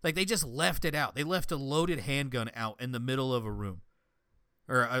 Like, they just left it out. They left a loaded handgun out in the middle of a room,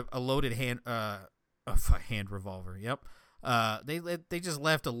 or a loaded hand revolver. Yep. They just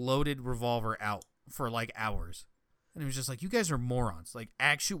left a loaded revolver out for like hours, and it was just like, you guys are morons, like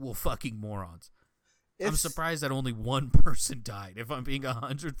actual fucking morons. I'm surprised that only one person died, if I'm being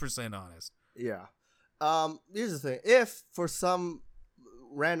 100% honest. Yeah. Here's the thing. If for some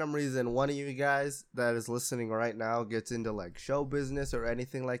random reason one of you guys that is listening right now gets into like show business or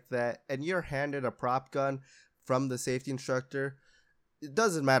anything like that, and you're handed a prop gun from the safety instructor, it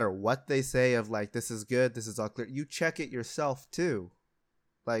doesn't matter what they say of like, this is good, this is all clear. You check it yourself too.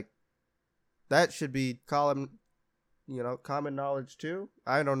 Like, that should be common knowledge too.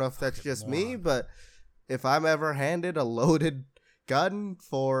 I don't know if that's just me, but if I'm ever handed a loaded gun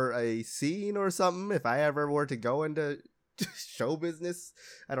for a scene or something, if I ever were to go into show business,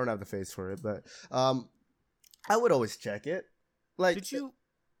 I don't have the face for it, but I would always check it. Like, did you?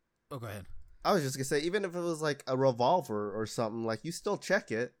 Oh, go ahead. I was just gonna say, even if it was like a revolver or something, like, you still check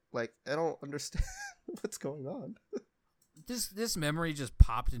it. Like, I don't understand what's going on. This memory just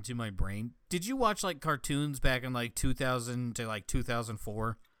popped into my brain. Did you watch like cartoons back in like 2000 to like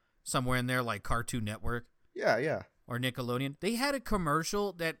 2004, somewhere in there, like Cartoon Network? Yeah. Or Nickelodeon? They had a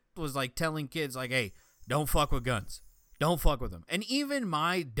commercial that was like telling kids like, hey, don't fuck with guns. Don't fuck with them. And even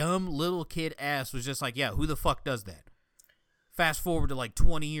my dumb little kid ass was just like, yeah, who the fuck does that? Fast forward to like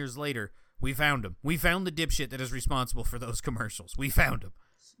 20 years later, we found him. We found the dipshit that is responsible for those commercials. We found him.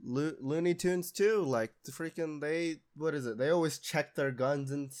 Looney Tunes too, like the freaking they always check their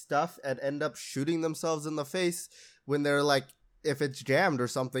guns and stuff and end up shooting themselves in the face when they're like, if it's jammed or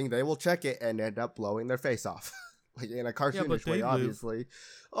something, they will check it and end up blowing their face off. Like in a cartoonish way, obviously.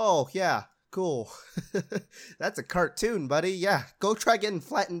 Oh yeah, cool. That's a cartoon, buddy. Yeah, go try getting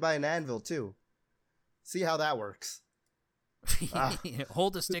flattened by an anvil too. See how that works.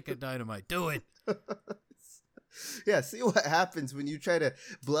 Hold a stick of dynamite. Do it. Yeah, see what happens when you try to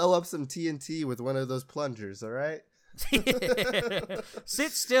blow up some TNT with one of those plungers, all right?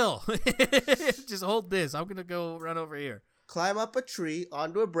 Sit still. Just hold this. I'm going to go run over here. Climb up a tree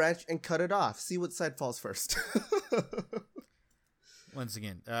onto a branch and cut it off. See what side falls first. Once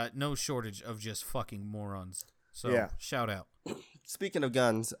again, no shortage of just fucking morons. So, yeah. Shout out. Speaking of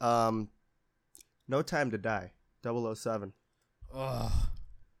guns, No Time to Die, 007. Oh.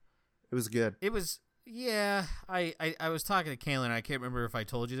 It was good. It was... Yeah, I was talking to Kaylin, I can't remember if I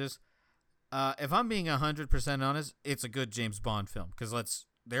told you this. If I'm being 100% honest, it's a good James Bond film, because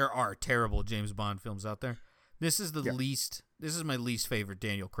there are terrible James Bond films out there. This is this is my least favorite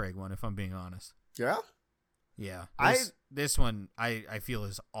Daniel Craig one, if I'm being honest. Yeah? Yeah. This one I feel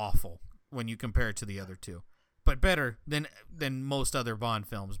is awful when you compare it to the other two. But better than most other Bond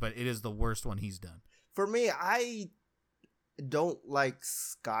films, but it is the worst one he's done. For me, I don't like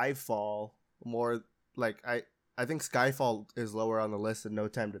Skyfall more. Like, I think Skyfall is lower on the list than No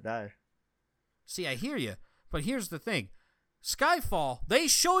Time to Die. See, I hear you, but here's the thing. Skyfall, they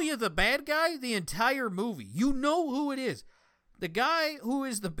show you the bad guy the entire movie. You know who it is. The guy who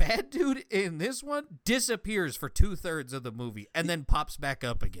is the bad dude in this one disappears for 2/3 of the movie and then pops back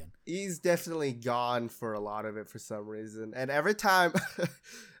up again. He's definitely gone for a lot of it for some reason. And every time...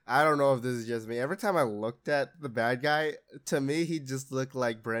 I don't know if this is just me. Every time I looked at the bad guy, to me, he just looked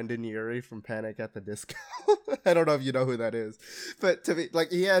like Brendan Urie from Panic at the Disco. I don't know if you know who that is. But to me, like,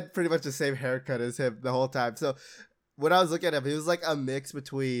 he had pretty much the same haircut as him the whole time. So when I was looking at him, he was like a mix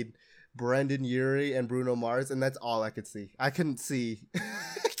between Brendan Urie and Bruno Mars, and that's all I could see. I couldn't see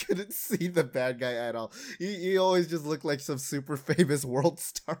the bad guy at all. He always just looked like some super famous world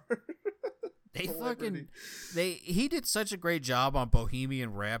star. He did such a great job on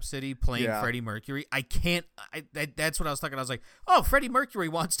Bohemian Rhapsody playing Freddie Mercury. That's what I was thinking. I was like, oh, Freddie Mercury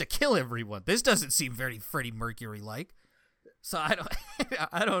wants to kill everyone. This doesn't seem very Freddie Mercury-like. So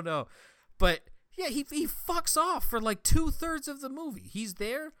I don't know. But yeah, he fucks off for like 2/3 of the movie. He's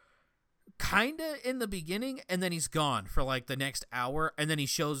there kinda in the beginning, and then he's gone for like the next hour, and then he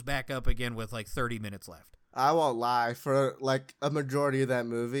shows back up again with like 30 minutes left. I won't lie. For like a majority of that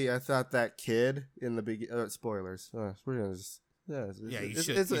movie, I thought that kid in the beginning. Spoilers. We're gonna just. You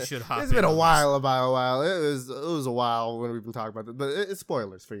should hop. It's been a while. It was a while when we've been talking about this, but it's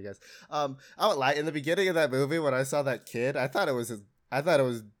spoilers for you guys. I won't lie. In the beginning of that movie, when I saw that kid, I thought it was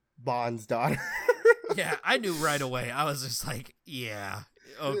Bond's daughter. Yeah, I knew right away. I was just like, yeah.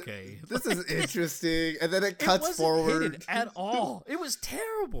 Okay. This is interesting. And then it cuts forward. Hidden at all. It was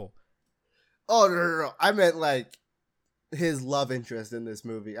terrible. Oh, no. I meant like his love interest in this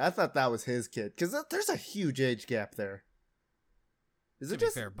movie. I thought that was his kid. Because there's a huge age gap there. To be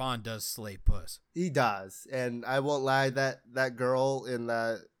fair, Bond does slay puss. He does. And I won't lie, that girl in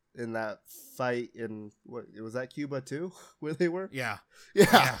that fight in, was that Cuba too? Where they were? Yeah.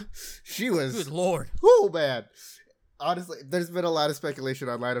 She was. Good Lord. Oh, man. Honestly, there's been a lot of speculation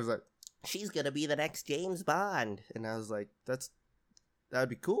online. I was like, she's going to be the next James Bond. And I was like, that'd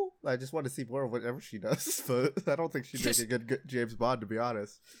be cool. I just want to see more of whatever she does. But I don't think she'd make a good James Bond, to be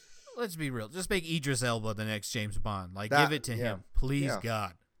honest. Let's be real. Just make Idris Elba the next James Bond. Like, give it to him. Please,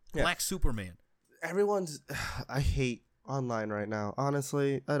 God. Black Superman. I hate online right now.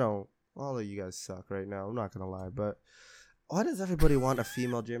 Honestly, I don't. All of you guys suck right now. I'm not going to lie. But why does everybody want a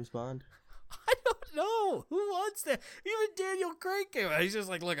female James Bond? I don't know. Who wants that? Even Daniel Craig came out. He's just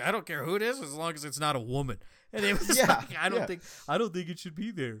like, look, I don't care who it is as long as it's not a woman. And it was like, I don't think it should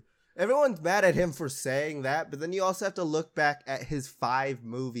be there. Everyone's mad at him for saying that, but then you also have to look back at his 5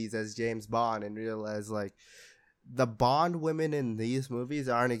 movies as James Bond and realize, like, the Bond women in these movies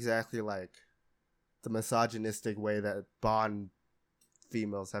aren't exactly like the misogynistic way that Bond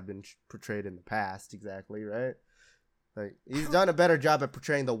females have been portrayed in the past, exactly, right? Like, he's done a better job at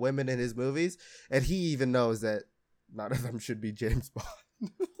portraying the women in his movies, and he even knows that none of them should be James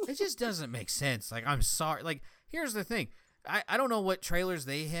Bond. It just doesn't make sense. Like, I'm sorry. Like, here's the thing. I don't know what trailers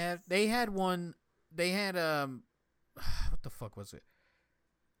they had. They had one. They had what the fuck was it?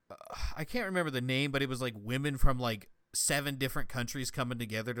 I can't remember the name, but it was like women from like 7 different countries coming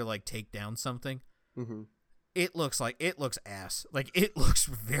together to like take down something. Mm-hmm. It looks ass. Like, it looks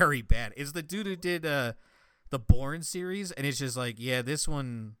very bad. It's the dude who did the Bourne series, and it's just like, yeah, this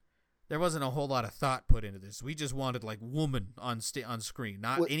one. There wasn't a whole lot of thought put into this. We just wanted like woman on screen,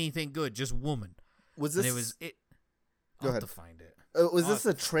 not anything good, just woman. Was this? And it was it. Go ahead. To find it. Was this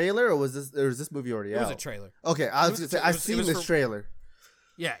a trailer, or was this movie already out? It was a trailer. Okay, I was gonna say I've seen this trailer.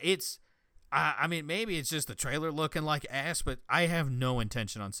 Yeah, it's. I mean, maybe it's just the trailer looking like ass, but I have no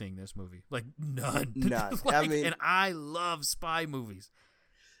intention on seeing this movie. Like, none. Like, I mean, and I love spy movies.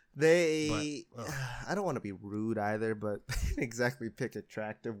 I don't want to be rude either, but they didn't exactly pick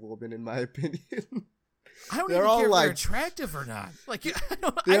attractive women, in my opinion. I don't even care if they're attractive or not. Like,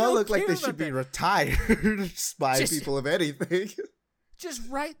 they all look like they should be retired spy people, if anything. Just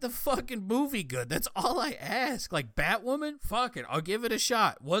write the fucking movie good. That's all I ask. Like, Batwoman, fuck it, I'll give it a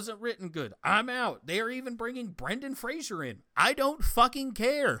shot. Wasn't written good. I'm out. They are even bringing Brendan Fraser in. I don't fucking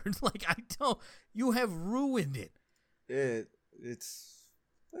care. Like, I don't. You have ruined it. It's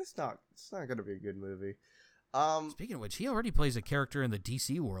not gonna be a good movie. Speaking of which, he already plays a character in the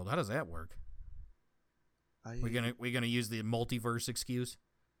DC world. How does that work? We gonna use the multiverse excuse?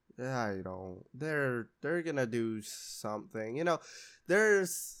 I don't. They're gonna do something. You know,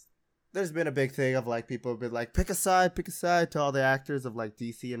 there's been a big thing of like people have been like pick a side to all the actors of like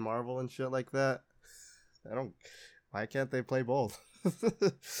DC and Marvel and shit like that. Why can't they play both?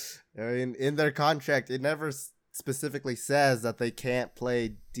 I mean, in their contract, it never specifically says that they can't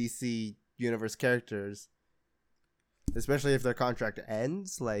play DC Universe characters. Especially if their contract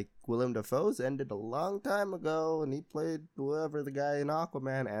ends, like Willem Dafoe's ended a long time ago, and he played whoever the guy in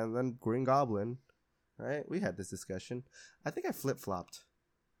Aquaman and then Green Goblin, right? We had this discussion. I think I flip-flopped.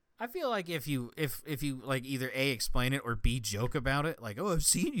 I feel like if you like either A, explain it, or B, joke about it, like, oh, I've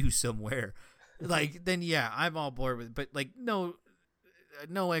seen you somewhere, like, then yeah, I'm all bored with it. But like, no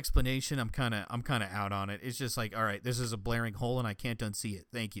explanation. I'm kind of out on it. It's just like, all right, this is a blaring hole, and I can't unsee it.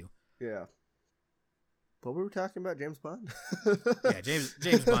 Thank you. Yeah. But we were talking about James Bond. Yeah,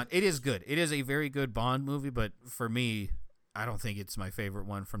 James Bond. It is good. It is a very good Bond movie, but for me, I don't think it's my favorite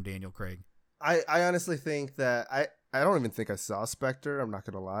one from Daniel Craig. I honestly think that I don't even think I saw Spectre. I'm not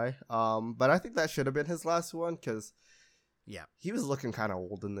gonna lie. But I think that should have been his last one because Yeah. He was looking kind of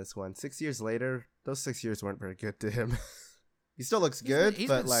old in this one. 6 years later, those 6 years weren't very good to him. He still looks good, he's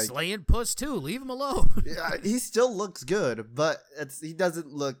but been like slaying puss too. Leave him alone. yeah, he still looks good, but he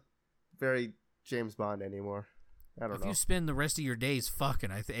doesn't look very James Bond anymore. I don't know. If you spend the rest of your days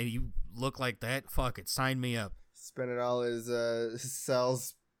fucking, and you look like that, fuck it, sign me up. Spending all his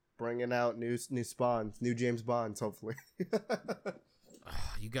cells, bringing out new spawns, new James Bonds, hopefully.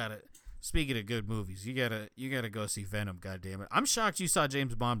 You gotta. Speaking of good movies, you gotta go see Venom. Goddammit, I'm shocked you saw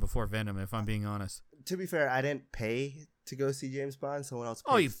James Bond before Venom. If I'm being honest. To be fair, I didn't pay to go see James Bond. Someone else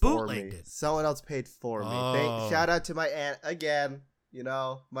paid Oh, you for bootlegged me. it. Someone else paid for me. Oh. Shout out to my aunt again. You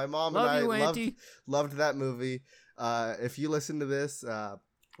know, my mom Love and you, I Auntie. loved that movie. If you listen to this,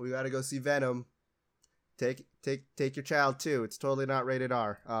 we got to go see Venom. Take your child too. It's totally not rated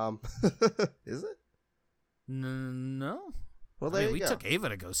R. Is it? No. Well, I there mean, you we go. took Ava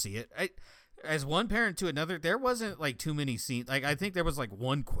to go see it. As one parent to another, there wasn't like too many scenes. Like I think there was like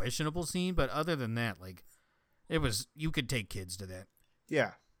one questionable scene, but other than that, like it was, you could take kids to that.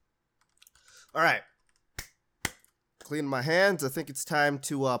 Yeah. All right. Clean my hands. I think it's time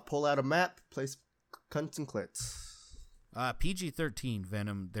to pull out a map, place cunts and clits. PG-13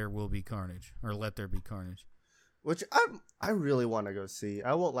 Venom. There will be carnage, or let there be carnage. Which I really want to go see.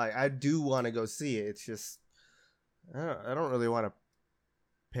 I won't lie. I do want to go see it. It's just I don't really want to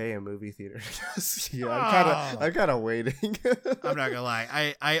pay a movie theater to see it. I'm kind of waiting. I'm not gonna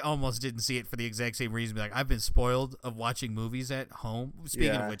lie. I almost didn't see it for the exact same reason. Like I've been spoiled of watching movies at home.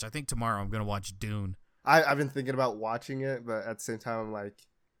 Speaking of which, I think tomorrow I'm gonna watch Dune. I've been thinking about watching it, but at the same time, I'm like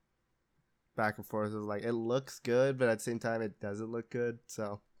back and forth. It's like it looks good, but at the same time, it doesn't look good.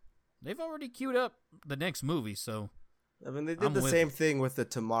 So they've already queued up the next movie. So I mean, they did the same thing with the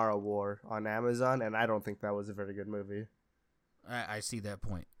Tomorrow War on Amazon, and I don't think that was a very good movie. I see that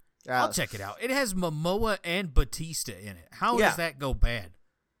point. I'll check it out. It has Momoa and Batista in it. How does that go bad?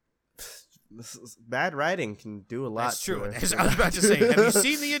 Bad writing can do a lot. That's true. To I was about to say, have you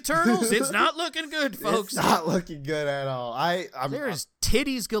seen the Eternals? It's not looking good, folks. It's not looking good at all. There's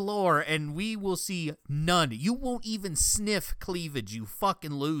titties galore, and we will see none. You won't even sniff cleavage, you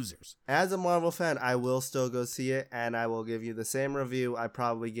fucking losers. As a Marvel fan, I will still go see it, and I will give you the same review I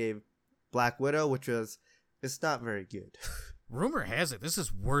probably gave Black Widow, which was, it's not very good. Rumor has it this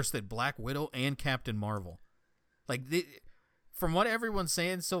is worse than Black Widow and Captain Marvel. Like, from what everyone's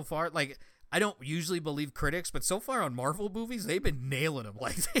saying so far, like, I don't usually believe critics, but so far on Marvel movies, they've been nailing them.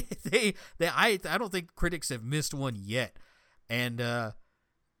 Like, I don't think critics have missed one yet. And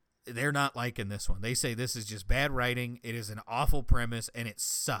they're not liking this one. They say this is just bad writing. It is an awful premise, and it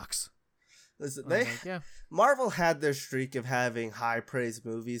sucks. Listen, yeah. Marvel had their streak of having high praise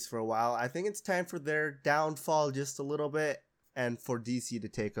movies for a while. I think it's time for their downfall just a little bit, and for DC to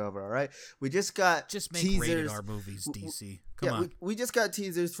take over. All right, we just got make teasers. rated R movies, DC. Come on. We just got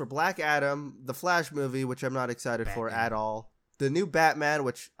teasers for Black Adam, the Flash movie, which I'm not excited for at all. The new Batman,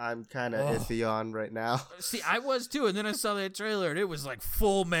 which I'm kind of iffy on right now. See, I was too, and then I saw that trailer, and it was like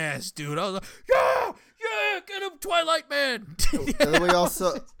full mass, dude. I was like, yeah, get him, Twilight Man. And then we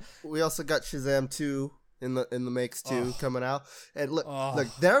also got Shazam 2 in the makes too coming out. And look,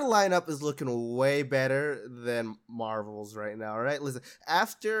 their lineup is looking way better than Marvel's right now. All right, listen,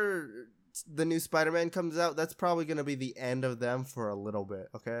 after the new Spider-Man comes out, that's probably going to be the end of them for a little bit.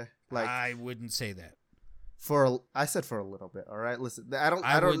 Okay, like I wouldn't say that. I said for a little bit. All right, listen, I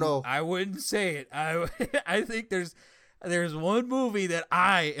don't know. I wouldn't say it. I think there's one movie that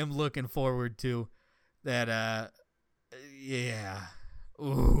I am looking forward to. That yeah.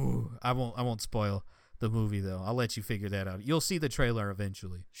 Ooh, I won't spoil the movie though. I'll let you figure that out. You'll see the trailer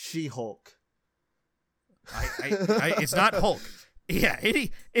eventually. She-Hulk. It's not Hulk. Yeah,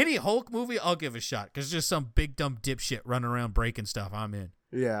 any Hulk movie I'll give a shot because just some big dumb dipshit running around breaking stuff. I'm in.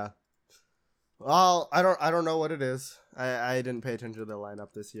 Yeah. Well, I don't know what it is. I didn't pay attention to the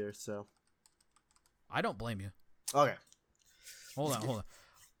lineup this year, so I don't blame you. Okay. Hold on.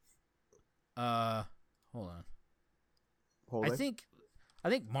 Hold on. I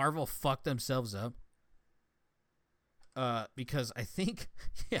think Marvel fucked themselves up. Because I think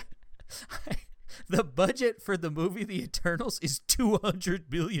the budget for the movie The Eternals is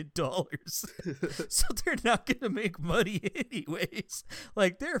 $200 million. So they're not going to make money anyways.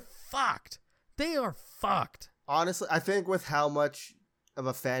 Like, they're fucked. They are fucked. Honestly, I think with how much of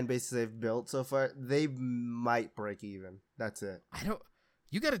a fan base they've built so far, they might break even. That's it.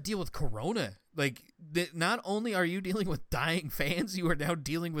 You got to deal with Corona. Like, not only are you dealing with dying fans, you are now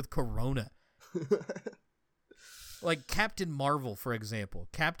dealing with Corona. Like Captain Marvel, for example.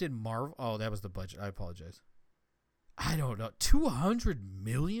 Captain Marvel. Oh, that was the budget. I apologize. I don't know. $200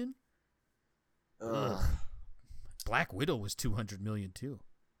 million? Ugh. Black Widow was 200 million too.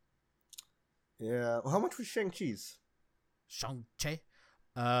 Yeah. Well, how much was Shang-Chi's? Shang-Chi?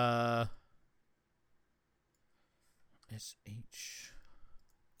 S-H...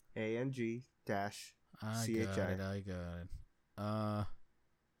 A-N-G dash I C-H-I. got it.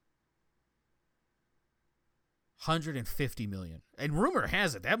 150 million. And rumor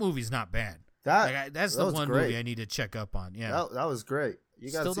has it that movie's not bad. That's the one movie I need to check up on. Yeah, that was great. You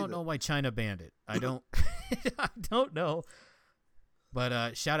guys still don't know why China banned it. I don't. I don't know.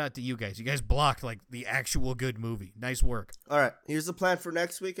 But shout out to you guys. You guys blocked like the actual good movie. Nice work. All right, here's the plan for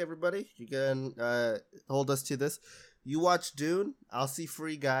next week, everybody. You can hold us to this. You watch Dune. I'll see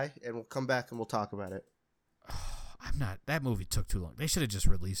Free Guy, and we'll come back and we'll talk about it. I'm not. That movie took too long. They should have just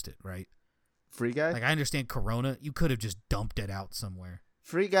released it, right? Free Guy. Like I understand Corona. You could have just dumped it out somewhere.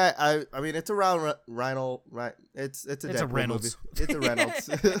 Free Guy. I mean, it's around Reinhold. Right? It's a Reynolds movie. It's a Reynolds.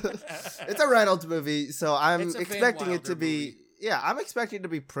 It's a Reynolds movie. So I'm expecting it to be. Movie. Yeah, I'm expecting it to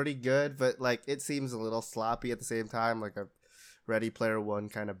be pretty good, but like it seems a little sloppy at the same time, like a Ready Player One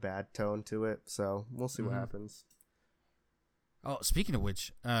kind of bad tone to it. So we'll see what happens. Oh, speaking of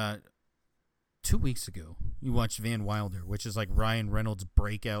which, 2 weeks ago you watched Van Wilder, which is like Ryan Reynolds'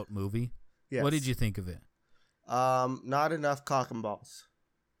 breakout movie. Yes. What did you think of it? Not enough cock and balls.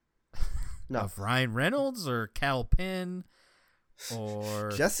 No. Of Ryan Reynolds or Cal Penn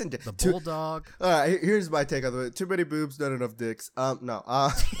or Justin the Bulldog. All right, here's my take on it. Too many boobs, not enough dicks. No. I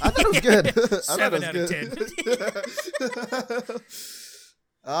thought it was good. 7 out of 10. There's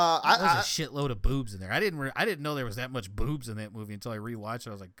a shitload of boobs in there. I didn't know there was that much boobs in that movie until I rewatched it.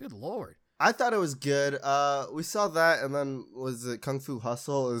 I was like, good lord. I thought it was good. We saw that, and then was it Kung Fu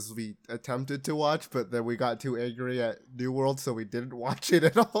Hustle as we attempted to watch, but then we got too angry at New World, so we didn't watch it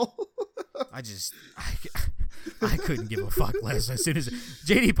at all. I couldn't give a fuck less. As soon as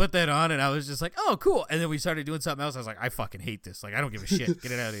JD put that on, and I was just like, oh, cool. And then we started doing something else. I was like, I fucking hate this. Like, I don't give a shit.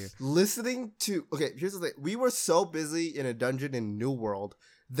 Get it out of here. Here's the thing. We were so busy in a dungeon in New World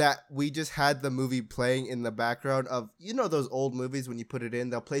that we just had the movie playing in the background of, those old movies when you put it in,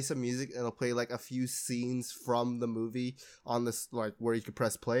 they'll play some music and they'll play like a few scenes from the movie on this, like where you could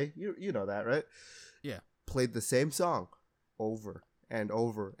press play. You know that, right? Yeah. Played the same song over and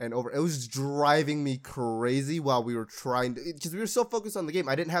over and over. It was driving me crazy while we were trying to, because we were so focused on the game.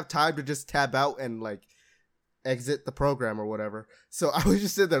 I didn't have time to just tab out and like exit the program or whatever. So I was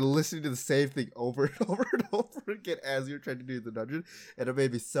just sitting there listening to the same thing over and over and over again as you were trying to do the dungeon, and it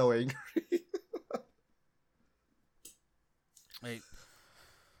made me so angry.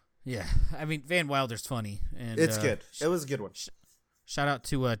 Yeah, I mean, Van Wilder's funny. And it's good. It was a good one. Shout out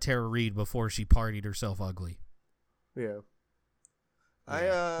to Tara Reid before she partied herself ugly. Yeah.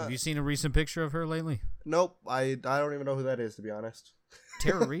 Have you seen a recent picture of her lately? Nope. I don't even know who that is, to be honest.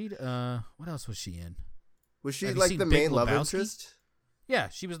 Tara Reid? What else was she in? Was she like the main love interest? Yeah,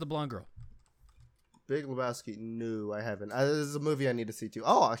 she was the blonde girl. Big Lebowski? No, I haven't. This is a movie I need to see too.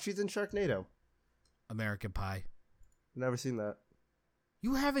 Oh, she's in Sharknado. American Pie. Never seen that.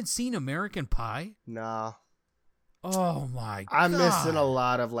 You haven't seen American Pie? Nah. Oh my god. I'm missing a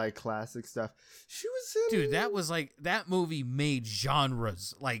lot of like classic stuff. She was in... Dude, that was like, that movie made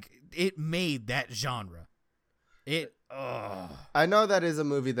genres. Like, it made that genre. I know that is a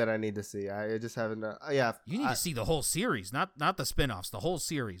movie that I need to see. I just haven't. Yeah, you need to see the whole series, not the spinoffs. The whole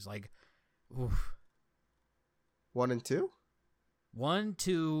series, like, oof. 1 and 2. 1,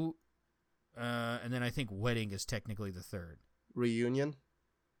 2, and then I think Wedding is technically the third. Reunion.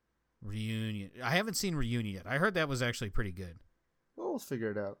 I haven't seen Reunion yet. I heard that was actually pretty good. Well, we'll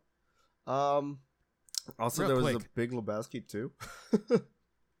figure it out. Also, Real there was quick. a Big Lebowski too.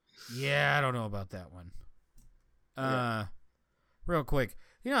 Yeah, I don't know about that one. Yeah. Real quick,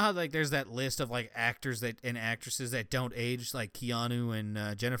 you know how like there's that list of like actors and actresses that don't age, like Keanu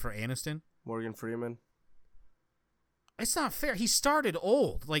and Jennifer Aniston? Morgan Freeman. It's not fair. He started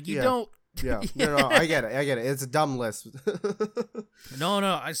old. Like you Yeah. don't. Yeah, no, I get it. It's a dumb list. No.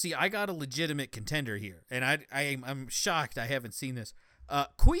 I see. I got a legitimate contender here, and I'm shocked I haven't seen this.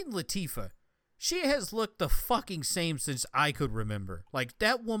 Queen Latifah. She has looked the fucking same since I could remember. Like,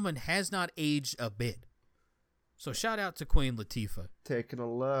 that woman has not aged a bit. So shout out to Queen Latifah. Taking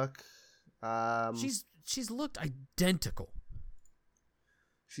a look. She's looked identical.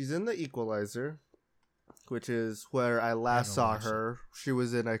 She's in The Equalizer, which is where I last saw her. She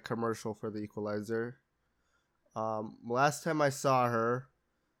was in a commercial for The Equalizer. Last time I saw her,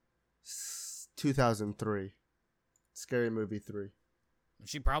 2003. Scary Movie 3.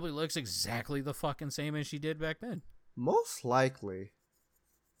 She probably looks exactly the fucking same as she did back then. Most likely.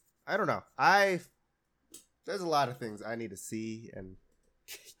 I don't know. There's a lot of things I need to see and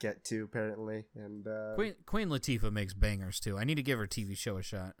get to apparently. And Queen Latifah makes bangers too. I need to give her TV show a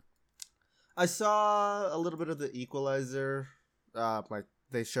shot. I saw a little bit of The Equalizer. Like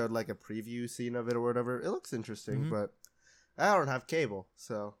they showed like a preview scene of it or whatever. It looks interesting, but I don't have cable,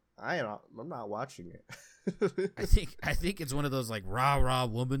 so I'm not watching it. I think it's one of those like rah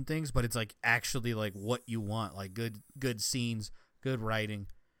woman things, but it's like actually like what you want, like good scenes, good writing.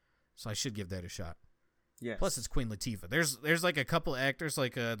 So I should give that a shot. Yes. Plus, it's Queen Latifah. There's like a couple actors,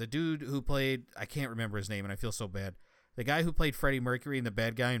 like the dude who played, I can't remember his name, and I feel so bad. The guy who played Freddie Mercury and the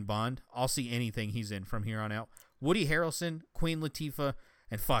bad guy in Bond. I'll see anything he's in from here on out. Woody Harrelson, Queen Latifah,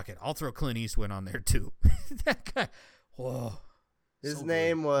 and fuck it, I'll throw Clint Eastwood on there too. That guy, whoa. His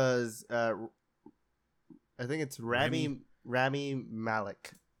name was, I think it's Rami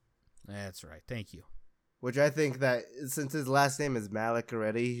Malek. That's right. Thank you. Which I think that since his last name is Malek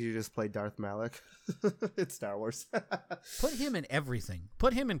already, he should just play Darth Malek. It's Star Wars. Put him in everything.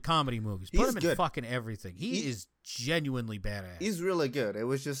 Put him in comedy movies. Put him in fucking everything. He is genuinely badass. He's really good. It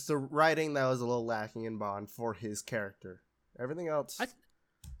was just the writing that was a little lacking in Bond for his character. Everything else...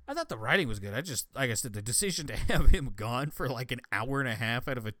 I thought the writing was good. I just, like I said, the decision to have him gone for like an hour and a half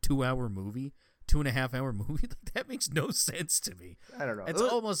out of a 2-hour movie, 2.5-hour movie, like, that makes no sense to me. I don't know. It's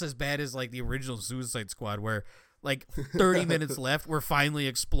almost as bad as like the original Suicide Squad, where like 30 minutes left, we're finally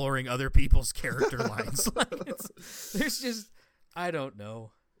exploring other people's character lines. Like there's just, I don't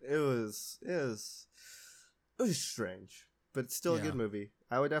know. It was strange, but it's still a good movie.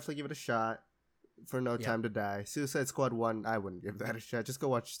 I would definitely give it a shot. For No Time to Die. Suicide Squad 1, I wouldn't give that a shot. Just go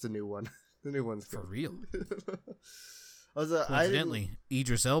watch the new one. The new one's good. For real. Coincidentally,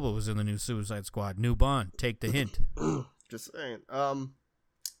 Idris Elba was in the new Suicide Squad. New Bond. Take the hint. Just saying. I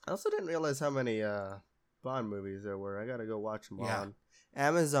also didn't realize how many Bond movies there were. I gotta go watch them on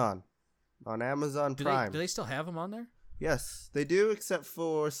Amazon. On Amazon Prime. Do they still have them on there? Yes, they do, except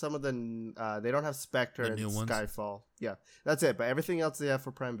for some of the... they don't have Spectre and Skyfall. Yeah, that's it. But everything else they have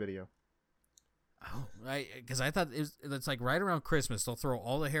for Prime Video. Oh, because I thought it's like right around Christmas they'll throw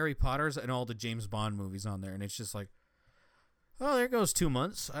all the Harry Potters and all the James Bond movies on there, and it's just like, oh, there goes 2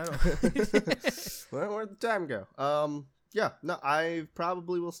 months. I don't. Where'd the time go? I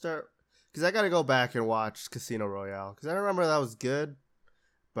probably will start because I got to go back and watch Casino Royale because I remember that was good,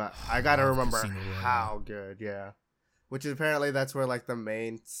 but I got to remember how good. Yeah, which is apparently that's where like the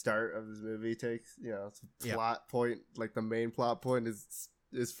main start of this movie takes. You know, it's a plot point. Like the main plot point is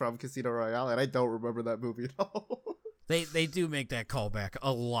from Casino Royale, and I don't remember that movie at all. They do make that callback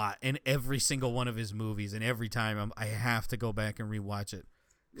a lot in every single one of his movies, and every time I have to go back and rewatch it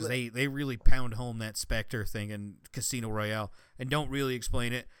because they really pound home that Spectre thing in Casino Royale and don't really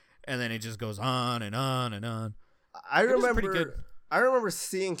explain it, and then it just goes on and on and on. I remember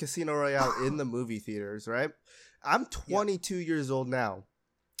seeing Casino Royale in the movie theaters. Right, I'm 22 years old now.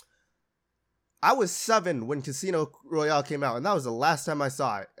 I was 7 when Casino Royale came out, and that was the last time I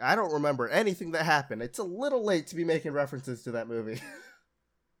saw it. I don't remember anything that happened. It's a little late to be making references to that movie.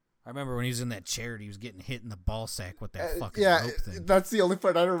 I remember when he was in that chair, he was getting hit in the ball sack with that fucking rope thing. That's the only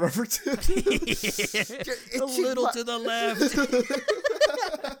part I remember, too. A little to the left.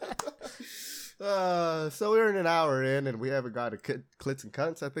 So we're an hour in, and we haven't got to Clits and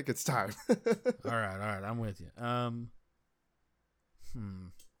Cunts. I think it's time. All right, I'm with you.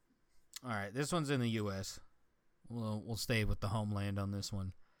 All right, this one's in the U.S. We'll stay with the homeland on this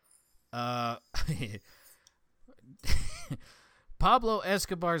one. Pablo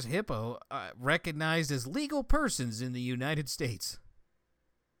Escobar's hippo recognized as legal persons in the United States.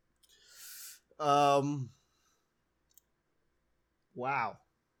 Wow.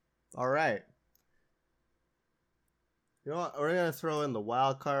 All right. You know what? We're going to throw in the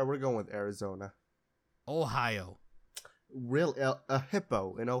wild card. We're going with Arizona. Ohio. A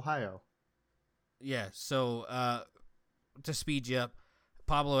hippo in Ohio. Yeah, so to speed you up,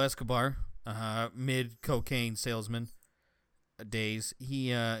 Pablo Escobar, mid-cocaine salesman days,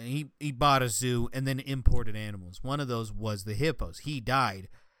 he bought a zoo and then imported animals. One of those was the hippos. He died.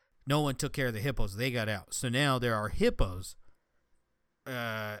 No one took care of the hippos. They got out. So now there are hippos.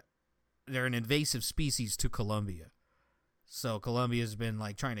 They're an invasive species to Colombia. So Colombia's been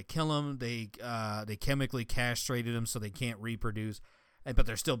like trying to kill them. They chemically castrated them so they can't reproduce. But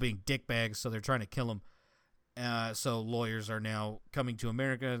they're still being dickbags, so they're trying to kill them. So lawyers are now coming to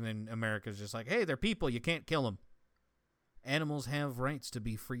America, and then America's just like, hey, they're people. You can't kill them. Animals have rights to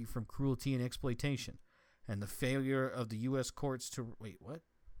be free from cruelty and exploitation. And the failure of the U.S. courts to... Wait, what?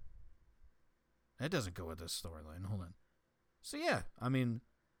 That doesn't go with this storyline. Hold on. So, yeah, I mean,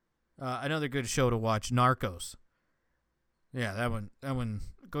 another good show to watch, Narcos. Yeah, that one.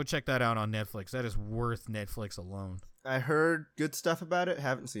 Go check that out on Netflix. That is worth Netflix alone. I heard good stuff about it.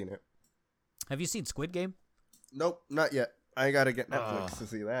 Haven't seen it. Have you seen Squid Game? Nope, not yet. I gotta get Netflix to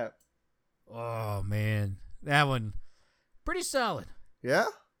see that. Oh man, that one pretty solid. Yeah?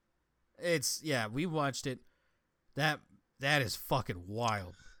 We watched it. That is fucking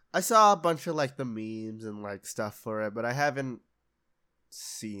wild. I saw a bunch of like the memes and like stuff for it, but I haven't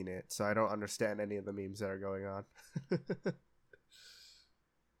seen it, so I don't understand any of the memes that are going on.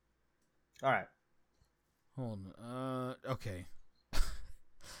 All right. Hold on. Okay.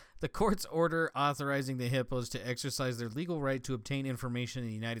 The court's order authorizing the hippos to exercise their legal right to obtain information in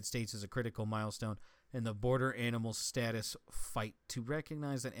the United States is a critical milestone in the border animal status fight to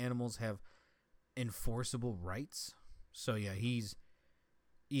recognize that animals have enforceable rights. So yeah, he's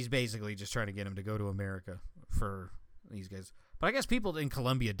basically just trying to get him to go to America for these guys. But I guess people in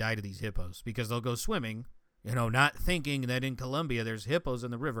Colombia die to these hippos because they'll go swimming, not thinking that in Colombia there's hippos in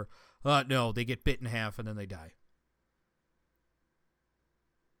the river. No, they get bit in half and then they die.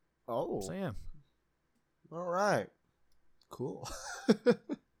 Oh. So yeah. All right. Cool.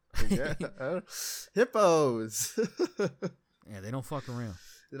 Yeah. Hippos. Yeah, they don't fuck around.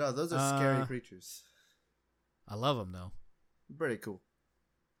 Those are scary creatures. I love them though. Pretty cool.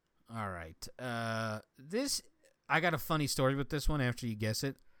 All right. I got a funny story with this one after you guess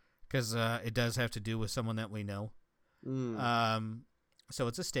it, because it does have to do with someone that we know. So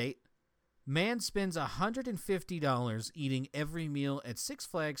it's a state. Man spends $150 eating every meal at Six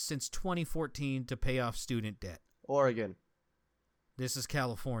Flags since 2014 to pay off student debt. Oregon. This is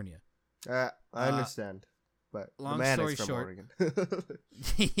California. I understand, but long the man story is from short, Oregon.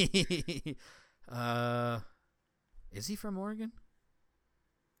 Is he from Oregon?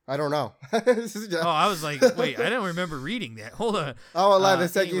 I don't know. I was like, wait, I don't remember reading that. Hold on. Oh, well, the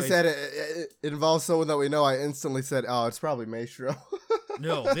second you said it involves someone that we know, I instantly said, oh, it's probably Maestro.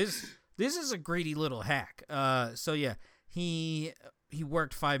 No, this is a greedy little hack. So yeah, he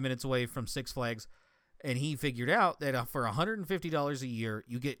worked 5 minutes away from Six Flags, and he figured out that for $150 a year,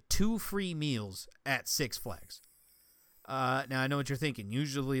 you get 2 free meals at Six Flags. Now I know what you're thinking.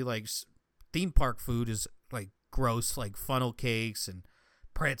 Usually, like theme park food is like gross, like funnel cakes and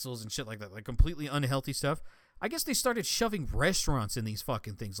pretzels and shit like that, like completely unhealthy stuff. I guess they started shoving restaurants in these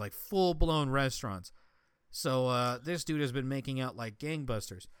fucking things, like full-blown restaurants. So this dude has been making out like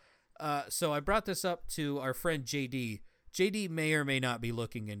gangbusters. So I brought this up to our friend JD. JD may or may not be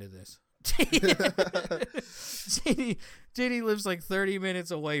looking into this. JD lives like 30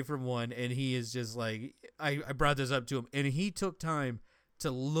 minutes away from one, and he is just like, I brought this up to him, and he took time to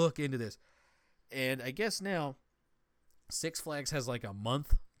look into this. And I guess now Six Flags has like a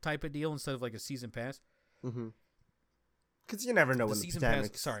month type of deal instead of like a season pass. Mm-hmm. Because you never know when the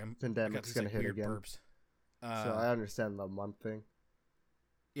pandemic's going to hit again. Burps. So I understand the month thing.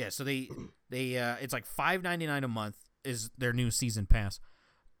 Yeah, so they it's like $5.99 a month is their new season pass.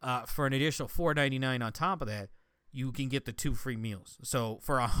 For an additional $4.99 on top of that, you can get the 2 free meals. So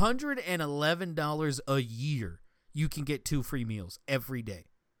for $111 a year, you can get 2 free meals every day.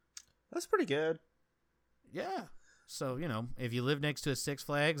 That's pretty good. Yeah. So, if you live next to a Six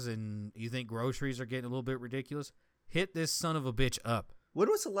Flags and you think groceries are getting a little bit ridiculous, hit this son of a bitch up. When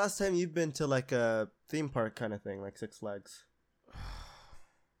was the last time you've been to like a theme park kind of thing, like Six Flags?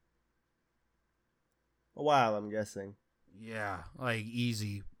 A while, I'm guessing. Yeah, like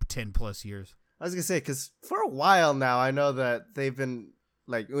easy 10 plus years. I was going to say, because for a while now, I know that they've been,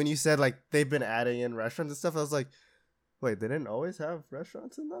 like, when you said, like, they've been adding in restaurants and stuff, I was like, wait, they didn't always have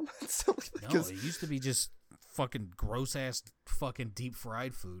restaurants in them? No, it used to be just fucking gross-ass fucking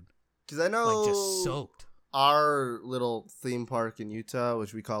deep-fried food. Because I know like just soaked. Our little theme park in Utah,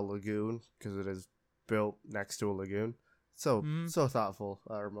 which we call Lagoon, because it is built next to a lagoon. So thoughtful,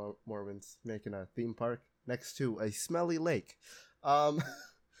 our Mormons making a theme park next to a smelly lake.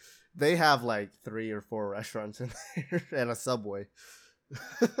 They have like 3 or 4 restaurants in there and a Subway.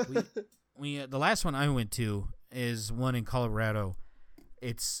 we the last one I went to is one in Colorado.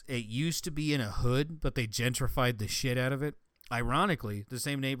 It used to be in a hood, but they gentrified the shit out of it. Ironically, the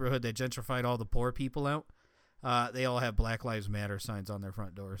same neighborhood that gentrified all the poor people out, they all have Black Lives Matter signs on their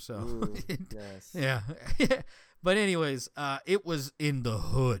front door. So, ooh, yes. Yeah. But anyways, it was in the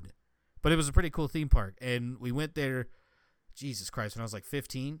hood, but it was a pretty cool theme park, and we went there. Jesus Christ, when I was like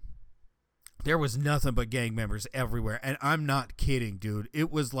 15, there was nothing but gang members everywhere, and I'm not kidding, dude.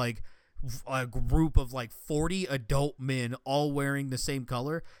 It was like a group of like 40 adult men all wearing the same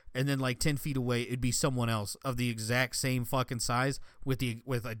color, and then like 10 feet away it'd be someone else of the exact same fucking size with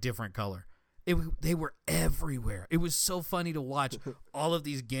a different color. They were everywhere. It was so funny to watch all of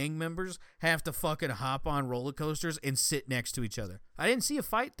these gang members have to fucking hop on roller coasters and sit next to each other. I didn't see a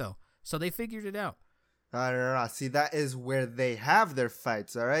fight though, so they figured it out. No. See, that is where they have their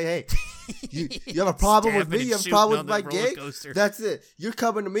fights, all right? Hey, you have a problem with me? You have a problem with my gang? That's it. You're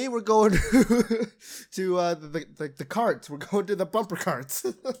coming to me. We're going to the carts. We're going to the bumper carts.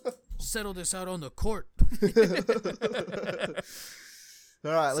 Settle this out on the court.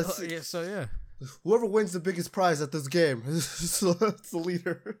 All right, let's see. Yeah. Whoever wins the biggest prize at this game is the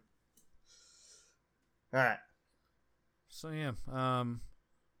leader. All right. So, yeah.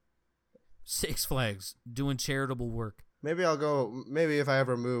 Six Flags, doing charitable work. Maybe I'll go. Maybe if I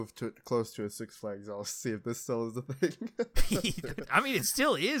ever move to close to a Six Flags, I'll see if this still is a thing. I mean, it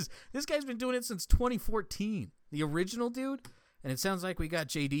still is. This guy's been doing it since 2014. The original dude. And it sounds like we got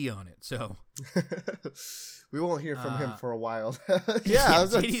JD on it, so. We won't hear from him for a while. Yeah, I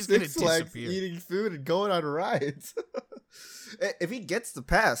was at JD's Six gonna Flags disappear. eating food and going on rides. If he gets the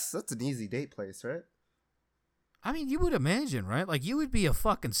pass, that's an easy date place, right? I mean, you would imagine, right? Like, you would be a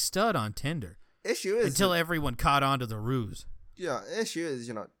fucking stud on Tinder. Issue is until everyone caught on to the ruse. Yeah, issue is,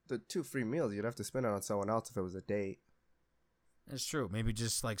 the 2 free meals, you'd have to spend it on someone else if it was a date. That's true. Maybe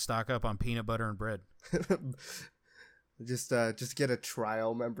just, like, stock up on peanut butter and bread. Just get a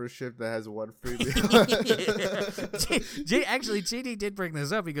trial membership that has 1 free meal. Actually, JD did bring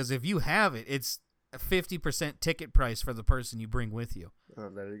this up because if you have it, it's a 50% ticket price for the person you bring with you. Oh,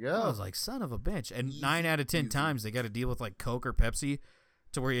 there you go. I was like, son of a bitch. And 9 out of 10 times they got to deal with like Coke or Pepsi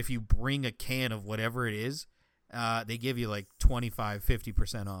to where if you bring a can of whatever it is, they give you like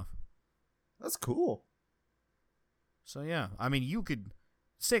 25-50% off. That's cool. So, yeah. I mean, you could...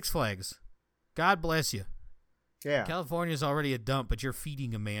 Six Flags. God bless you. Yeah. California's already a dump, but you're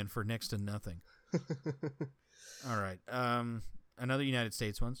feeding a man for next to nothing. All right. Another United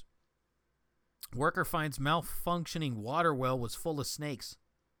States ones. Worker finds malfunctioning water well was full of snakes.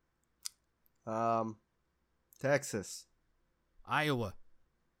 Texas. Iowa.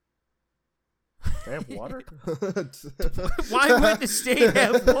 They have water? Why would the state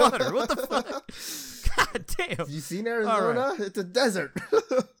have water? What the fuck? God damn. Have you seen Arizona? Right. It's a desert.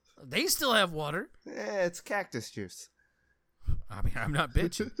 They still have water. Yeah, it's cactus juice. I mean, I'm not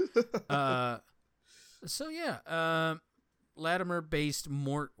bitching. So, yeah. Latimer-based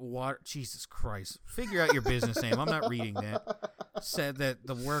Mort Water... Jesus Christ. Figure out your business name. I'm not reading that. Said that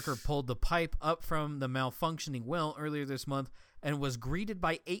the worker pulled the pipe up from the malfunctioning well earlier this month and was greeted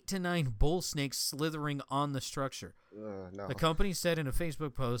by 8 to 9 bull snakes slithering on the structure. No. The company said in a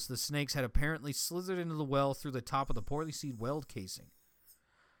Facebook post the snakes had apparently slithered into the well through the top of the poorly sealed weld casing.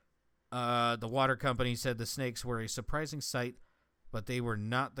 The water company said the snakes were a surprising sight, but they were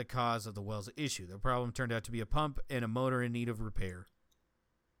not the cause of the well's issue. The problem turned out to be a pump and a motor in need of repair.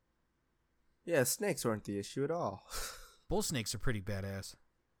 Yeah, snakes weren't the issue at all. Bull snakes are pretty badass.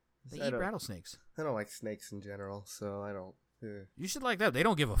 They eat rattlesnakes. I don't like snakes in general, so I don't. You should like that. They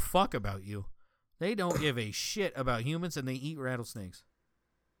don't give a fuck about you. They don't give a shit about humans, and they eat rattlesnakes.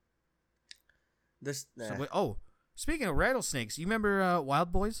 Speaking of rattlesnakes, you remember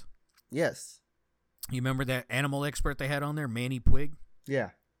Wild Boys? Yes. You remember that animal expert they had on there, Manny Puig?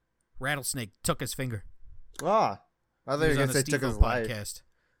 Yeah. Rattlesnake took his finger. Ah. I thought you were going to say took his life. Podcast.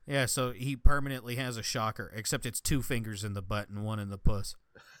 Yeah, so he permanently has a shocker, except it's 2 fingers in the butt and 1 in the puss.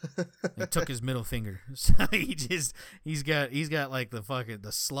 He took his middle finger. So he's got like the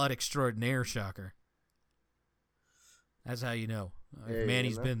slut extraordinaire shocker. That's how you know.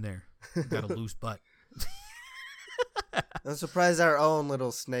 Manny's been there. Got a loose butt. I'm surprised our own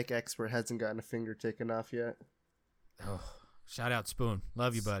little snake expert hasn't gotten a finger taken off yet. Oh, shout out Spoon.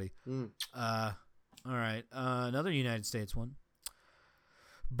 Love you, buddy. All right. Another United States one.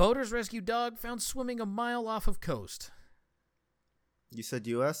 Boaters rescue dog found swimming a mile off of coast. You said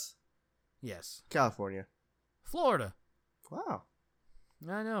U.S.? Yes. California. Florida. Wow.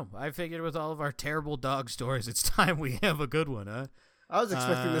 I know. I figured with all of our terrible dog stories, it's time we have a good one, huh? I was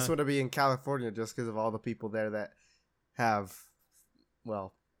expecting this one to be in California just because of all the people there that have,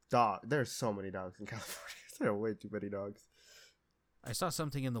 dogs. There's so many dogs in California. There are way too many dogs. I saw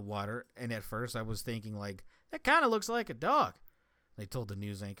something in the water, and at first I was thinking, like, that kind of looks like a dog. They told the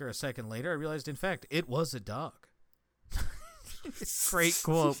news anchor. A second later, I realized, in fact, it was a dog. Great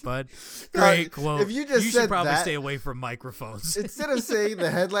quote, bud. Great quote. If you should probably stay away from microphones. Instead of saying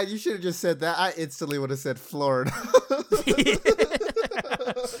the headline, you should have just said that. I instantly would have said Florida.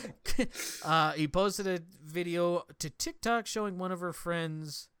 He posted a video to TikTok showing one of her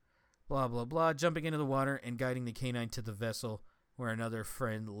friends, blah, blah, blah, jumping into the water and guiding the canine to the vessel where another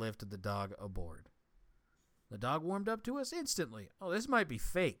friend lifted the dog aboard. The dog warmed up to us instantly. Oh, this might be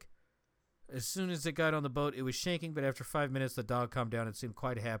fake. As soon as it got on the boat, it was shaking, but after 5 minutes, the dog calmed down and seemed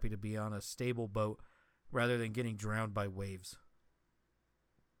quite happy to be on a stable boat rather than getting drowned by waves.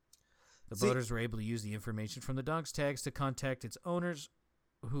 The boaters were able to use the information from the dog's tags to contact its owners,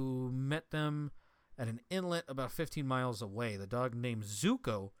 who met them at an inlet about 15 miles away. The dog named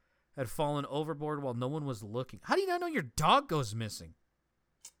Zuko had fallen overboard while no one was looking. How do you not know your dog goes missing?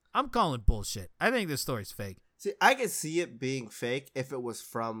 I'm calling bullshit. I think this story's fake. See, I could see it being fake if it was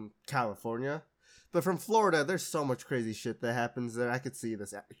from California. But from Florida, there's so much crazy shit that happens there. I could see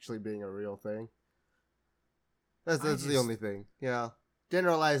this actually being a real thing. That's the only thing. Yeah.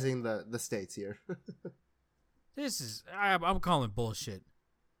 Generalizing the states here. I'm calling bullshit.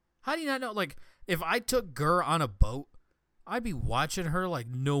 How do you not know? Like, if I took Gurr on a boat, I'd be watching her like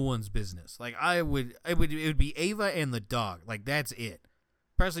no one's business. Like, it would be Ava and the dog. Like, that's it.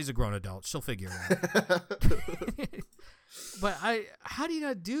 Presley's a grown adult. She'll figure it out. But how do you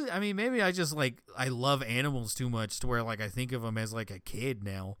not do that? I mean, maybe I just, like, I love animals too much to where, like, I think of them as, like, a kid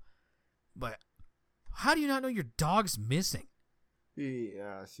now. But how do you not know your dog's missing?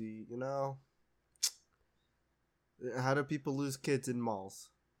 Yeah, see, you know, how do people lose kids in malls?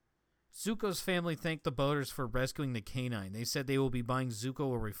 Zuko's family thanked the boaters for rescuing the canine. They said they will be buying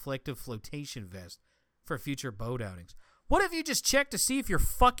Zuko a reflective flotation vest for future boat outings. What if you just check to see if your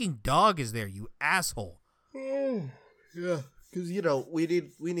fucking dog is there, you asshole? Yeah, because, you know, we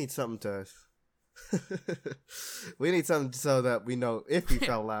need something to... we need something so that we know if he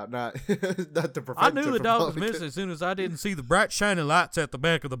fell out, not to prevent. I knew the dog was missing as soon as I didn't see the bright shiny lights at the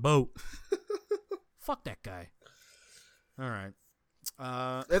back of the boat. Fuck that guy. All right.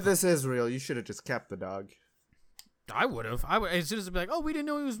 If this is real, you should have just kept the dog. I would have. As soon as I'd be like, oh, we didn't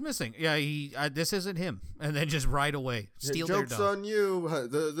know he was missing. Yeah, this isn't him. And then just right away steal their dog. Joke's on you.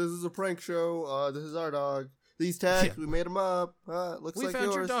 This is a prank show. This is our dog. These tags, we made them up. Looks like yours. We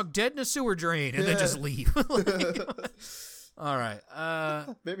found your dog dead in a sewer drain, and then just leave. All right.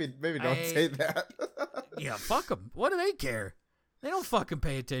 Maybe don't say that. Yeah, fuck them. What do they care? They don't fucking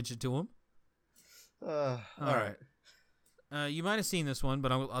pay attention to them. All right. You might have seen this one,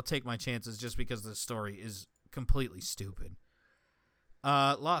 but I'll take my chances just because the story is completely stupid.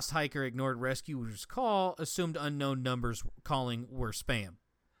 Lost hiker ignored rescuer's call, assumed unknown numbers calling were spam.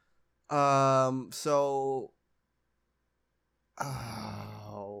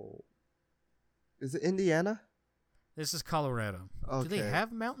 Is it Indiana? This is Colorado. Okay. Do they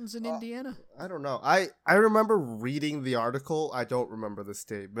have mountains in Indiana? I don't know. I remember reading the article. I don't remember the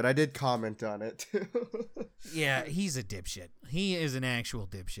state, but I did comment on it. Yeah, he's a dipshit. He is an actual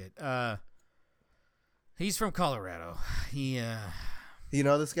dipshit. He's from Colorado. You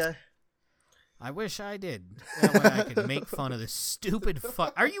know this guy? I wish I did. That way I could make fun of this stupid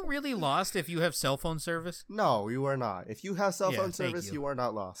fuck. Are you really lost if you have cell phone service? No, you are not. If you have cell phone service, you are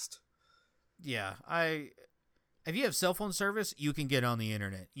not lost. Yeah, if you have cell phone service, you can get on the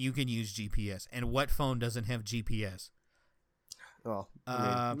internet. You can use GPS. And what phone doesn't have GPS? Well,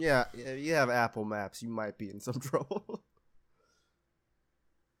 you have Apple Maps, you might be in some trouble.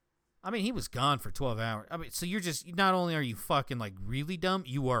 I mean, he was gone for 12 hours. I mean, so you're just, not only are you fucking, like, really dumb,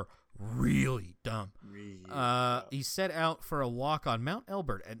 you are really dumb. He set out for a walk on Mount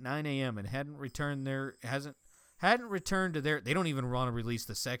Elbert at 9 a.m. and hadn't returned to their, they don't even want to release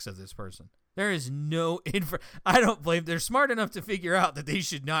the sex of this person. There is no I don't blame. They're smart enough to figure out that they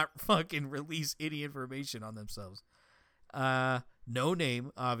should not fucking release any information on themselves. No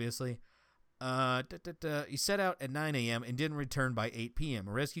name, obviously. He set out at 9 a.m. and didn't return by 8 p.m.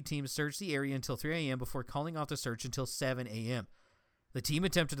 A rescue team searched the area until 3 a.m. before calling off the search until 7 a.m. The team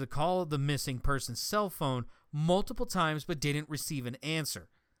attempted to call the missing person's cell phone multiple times but didn't receive an answer.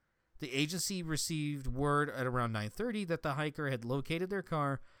 The agency received word at around 9:30 that the hiker had located their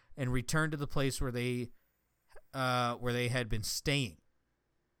car and returned to the place where they had been staying.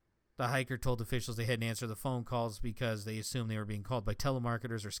 The hiker told officials they hadn't answered the phone calls because they assumed they were being called by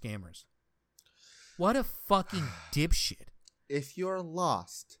telemarketers or scammers. What a fucking dipshit. If you're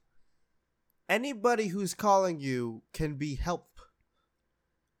lost, anybody who's calling you can be help.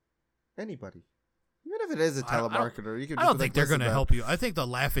 Anybody. Even if it is a telemarketer, you can. I don't think they're going to help you. I think they'll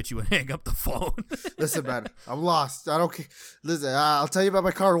laugh at you and hang up the phone. Listen, man, I'm lost. I don't care. Listen, I'll tell you about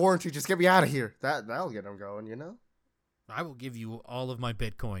my car warranty. Just get me out of here. That'll get them going, you know? I will give you all of my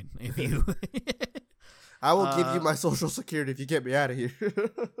Bitcoin if you... I will give you my Social Security if you get me out of here.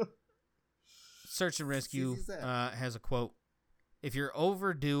 Search and Rescue has a quote. If you're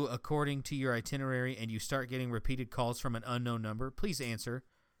overdue according to your itinerary and you start getting repeated calls from an unknown number, please answer.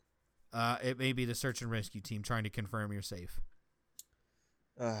 It may be the search and rescue team trying to confirm you're safe.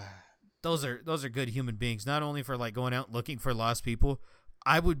 Those are good human beings. Not only for like going out looking for lost people,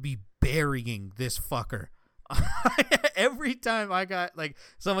 I would be burying this fucker Every time I got, like,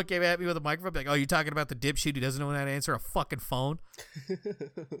 someone came at me with a microphone, like, oh, you talking about the dipshit who doesn't know how to answer a fucking phone?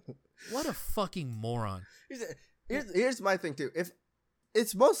 What a fucking moron. Here's my thing, too. If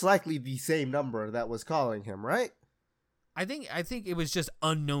it's most likely the same number that was calling him, right? I think it was just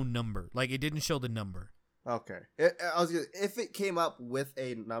unknown number. Like, it didn't show the number. Okay. If it came up with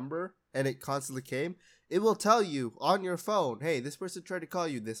a number and it constantly came, it will tell you on your phone, hey, this person tried to call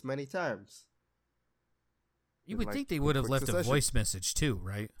you this many times. You would think they would have left a voice message too,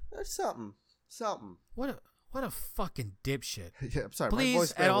 right? That's something. What a fucking dipshit. Yeah, I'm sorry,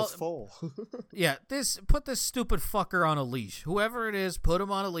 Please, my voicemail was full. Yeah, put this stupid fucker on a leash. Whoever it is, put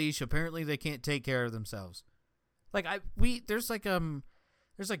him on a leash. Apparently they can't take care of themselves. Like there's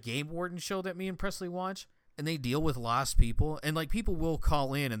a Game Warden show that me and Presley watch, and they deal with lost people, and like people will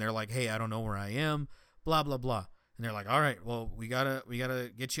call in and they're like, "Hey, I don't know where I am," blah blah blah. And they're like, "All right, well, we got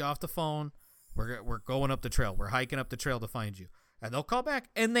to get you off the phone. We're going up the trail. We're hiking up the trail to find you." And they'll call back,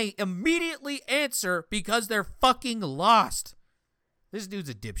 and they immediately answer because they're fucking lost. This dude's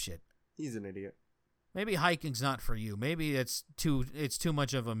a dipshit. He's an idiot. Maybe hiking's not for you. Maybe it's too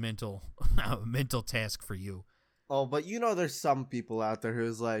much of a mental task for you. Oh, but there's some people out there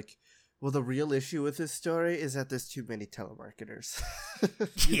who's like, well, the real issue with this story is that there's too many telemarketers.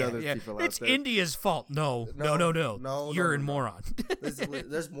 It's India's fault. No. You're a moron.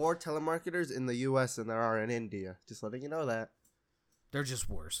 There's more telemarketers in the U.S. than there are in India. Just letting you know that. They're just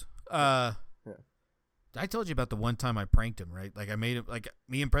worse. Yeah. I told you about the one time I pranked him, right? Like I made him, like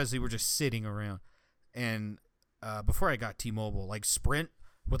me and Presley were just sitting around, and before I got T-Mobile, like Sprint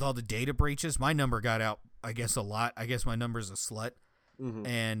with all the data breaches, my number got out. I guess a lot. I guess my number's a slut. Mm-hmm.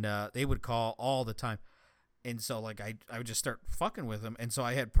 And they would call all the time. And so, like, I would just start fucking with them. And so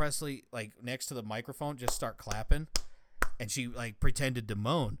I had Presley, like, next to the microphone just start clapping. And she, like, pretended to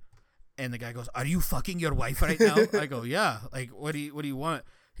moan. And the guy goes, "Are you fucking your wife right now?" I go, "Yeah." Like, what do you want?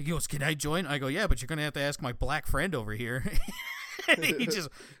 He goes, "Can I join?" I go, "Yeah, but you're going to have to ask my black friend over here." And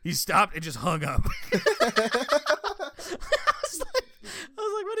he stopped and just hung up. I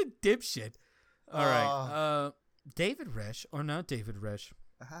was like, what a dipshit. All right. David Resch, or not David Resch.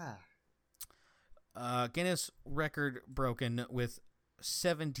 Guinness record broken with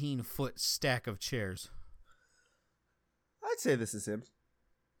 17-foot stack of chairs. I'd say this is him.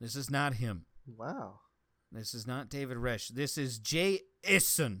 This is not him. Wow. This is not David Resch. This is Jay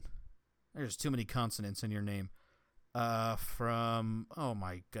Eason. There's too many consonants in your name. From, oh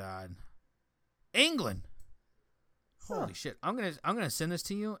my God, England. Holy shit. I'm gonna send this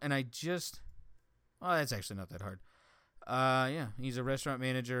to you, and that's actually not that hard. Yeah, he's a restaurant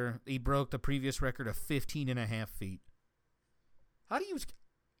manager. He broke the previous record of 15.5 feet. How do you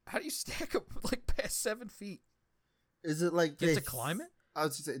stack up like past 7 feet? Is it like they climb it? I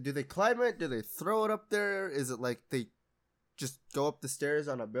was just saying, do they climb it? Do they throw it up there? Is it like they just go up the stairs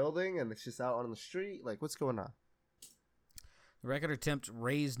on a building and it's just out on the street? Like, what's going on? The record attempt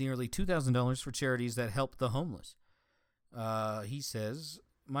raised nearly $2,000 for charities that help the homeless. He says,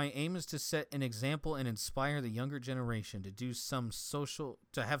 "My aim is to set an example and inspire the younger generation to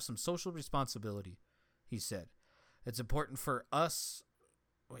have some social responsibility," he said. It's important for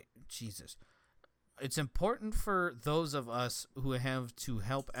those of us who have to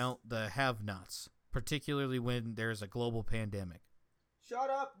help out the have-nots, particularly when there's a global pandemic. Shut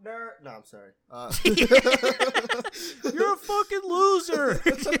up, nerd. No, I'm sorry. You're a fucking loser.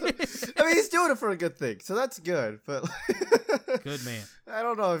 I mean, he's doing it for a good thing, so that's good. But good man. I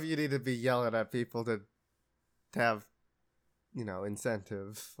don't know if you need to be yelling at people to have,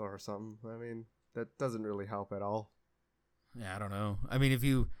 incentive or something. I mean, that doesn't really help at all. Yeah, I don't know. I mean,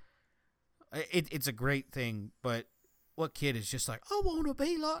 it's a great thing, but what kid is just like, I want to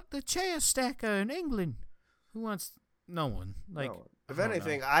be like the chair stacker in England? Who wants? No one. Like, no one. If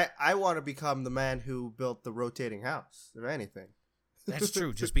anything, I want to become the man who built the rotating house. If anything. That's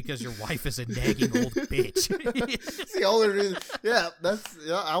true. Just because your wife is a nagging old bitch. It's the only reason. Yeah,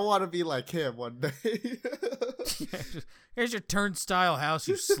 I want to be like him one day. Here's your turnstile house,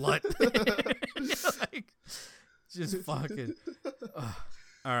 you slut. Just fucking.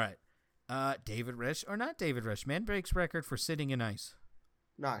 All right. David Resch, or not David Resch. Man breaks record for sitting in ice.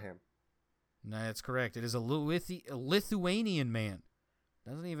 Not him. No, that's correct. It is a Lithuanian man.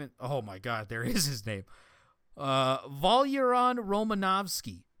 Doesn't even. Oh my God, there is his name. Valyuran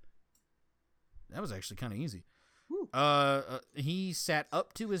Romanovsky. That was actually kind of easy. He sat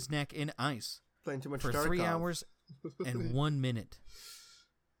up to his neck in ice playing too much for 3 hours and 1 minute.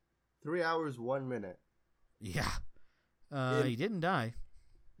 3 hours, 1 minute. Yeah. He didn't die.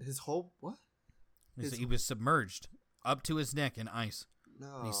 His whole what? He was submerged up to his neck in ice.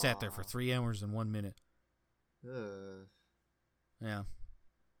 No. And he sat there for 3 hours and 1 minute. Yeah.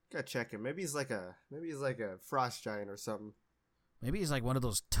 Gotta check him. Maybe he's like a frost giant or something. Maybe he's like one of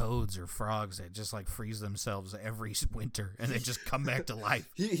those toads or frogs that just like freeze themselves every winter and then just come back to life.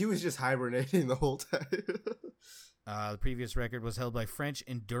 He was just hibernating the whole time. The previous record was held by French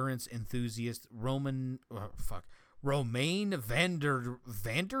endurance enthusiast Romain Vanderdorp.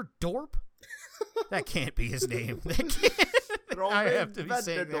 That can't be his name. That can't. I have to be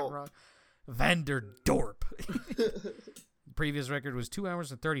saying that wrong. Vanderdorp. The previous record was 2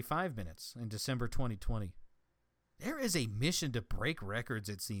 hours and 35 minutes in December 2020. There is a mission to break records,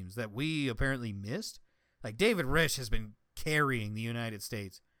 it seems, that we apparently missed. Like, David Resch has been carrying the United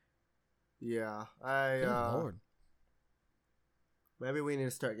States. Yeah, Good Lord. Maybe we need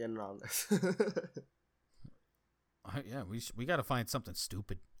to start getting on this. Yeah, we got to find something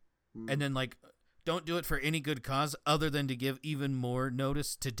stupid. And then, like, don't do it for any good cause other than to give even more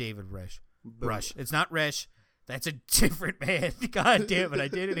notice to David Resch. Rush. It's not Resch. That's a different man. God damn it, I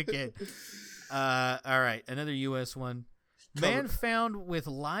did it again. All right, another U.S. one. Man found with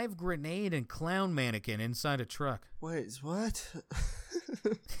live grenade and clown mannequin inside a truck. Wait, what?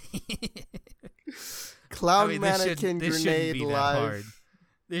 Clown mannequin this grenade shouldn't be live. That hard.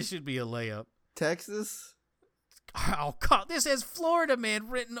 This should be a layup. Texas? Oh, God, this has Florida Man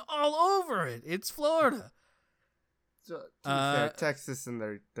written all over it. It's Florida. So, to be fair, Texas and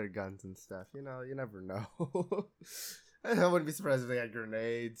their guns and stuff. You know, you never know. I wouldn't be surprised if they had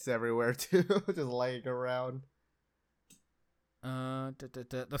grenades everywhere, too, just laying around.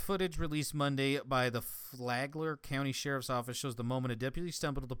 The footage released Monday by the Flagler County Sheriff's Office shows the moment a deputy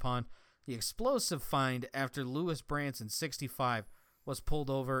stumbled upon the explosive find after Lewis Branson, 65, was pulled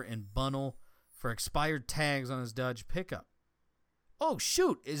over in Bunnell for expired tags on his Dodge pickup. Oh,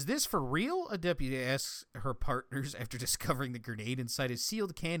 shoot, is this for real? A deputy asks her partners after discovering the grenade inside a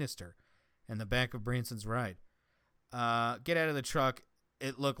sealed canister in the back of Branson's ride. Get out of the truck.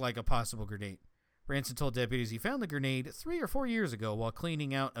 It looked like a possible grenade. Branson told deputies he found the grenade 3 or 4 years ago while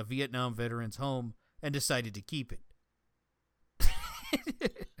cleaning out a Vietnam veteran's home and decided to keep it.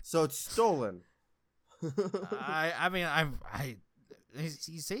 So it's stolen.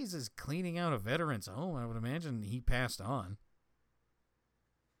 He says he's cleaning out a veteran's home. I would imagine he passed on.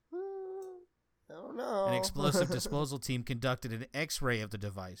 I don't know. An explosive disposal team conducted an X-ray of the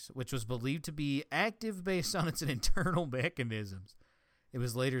device, which was believed to be active based on its internal mechanisms. It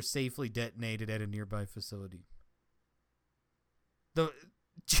was later safely detonated at a nearby facility.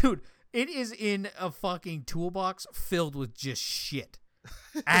 Dude, it is in a fucking toolbox filled with just shit.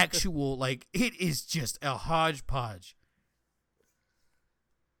 Actual, like, it is just a hodgepodge.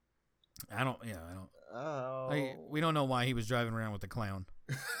 We don't know why he was driving around with the clown.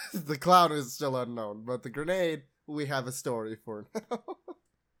 The clown is still unknown, but the grenade, we have a story for now.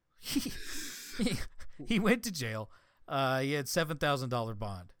 He went to jail. He had $7,000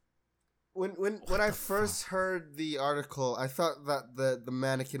 bond. When I first heard the article, I thought that the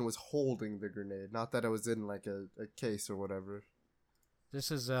mannequin was holding the grenade, not that it was in like a case or whatever.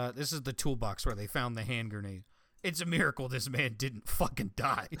 This is the toolbox where they found the hand grenade. It's a miracle this man didn't fucking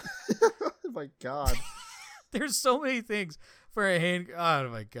die. Oh my God. There's so many things for a hand. Oh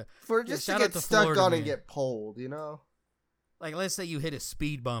my God. For just to get stuck Florida, on and get pulled, you know? Like, let's say you hit a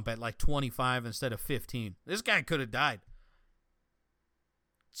speed bump at like 25 instead of 15. This guy could have died.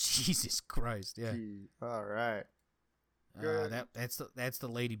 Jesus Christ, yeah. Gee, all right. That's the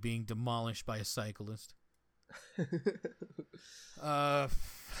lady being demolished by a cyclist.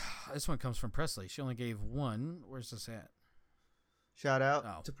 This one comes from Presley. She only gave one. Where's this at? Shout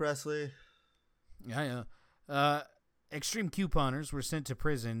out to Presley. Yeah. Extreme couponers were sent to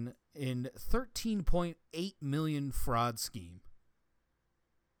prison in $13.8 million fraud scheme.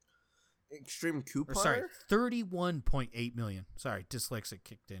 Extreme couponer? Sorry, $31.8 million. Sorry, dyslexic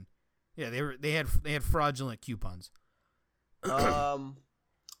kicked in. Yeah, they had fraudulent coupons. I'm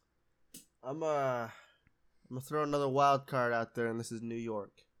gonna throw another wild card out there, and this is New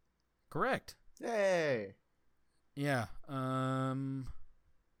York. Correct. Hey. Yeah. I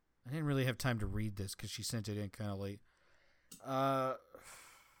didn't really have time to read this because she sent it in kind of late. Oh,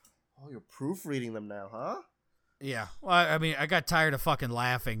 you're proofreading them now, huh? Yeah. Well, I mean, I got tired of fucking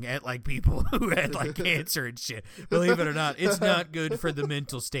laughing at like people who had like cancer and shit. Believe it or not, it's not good for the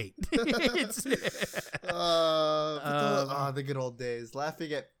mental state. The good old days.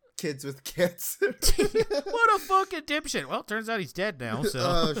 Laughing at kids with cancer. What a fucking dipshit. Well, turns out he's dead now, so.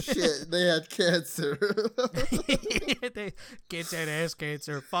 Oh, shit. They had cancer. Kids had ass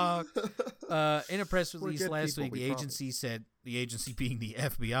cancer. Fuck. In a press release last week, the agency being the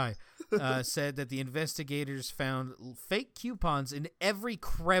FBI, said that the investigators found fake coupons in every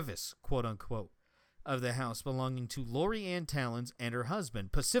crevice, quote unquote, of the house belonging to Lori Ann Talons and her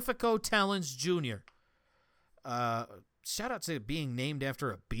husband, Pacifico Talons Jr. Shout out to being named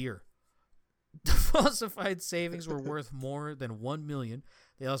after a beer. The falsified savings were worth more than $1 million.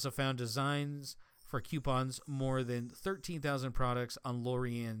 They also found designs for coupons more than 13,000 products on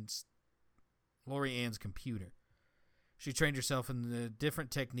Lori Ann's computer. She trained herself in the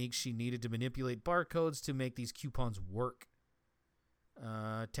different techniques she needed to manipulate barcodes to make these coupons work.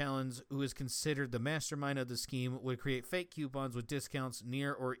 Talons, who is considered the mastermind of the scheme, would create fake coupons with discounts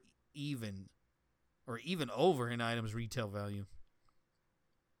near or even over an item's retail value.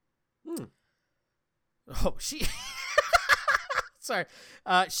 Oh, she... Sorry.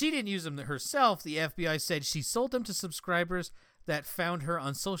 She didn't use them herself. The FBI said she sold them to subscribers that found her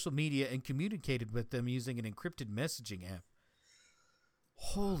on social media and communicated with them using an encrypted messaging app.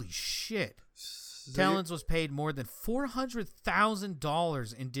 Holy shit. Talons was paid more than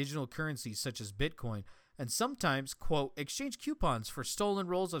 $400,000 in digital currencies such as Bitcoin and sometimes, quote, exchange coupons for stolen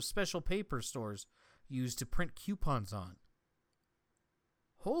rolls of special paper stores used to print coupons on.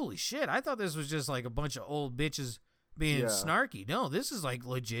 Holy shit. I thought this was just like a bunch of old bitches being snarky. No, this is like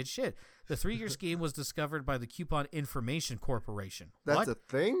legit shit. The 3-year scheme was discovered by the Coupon Information Corporation. That's a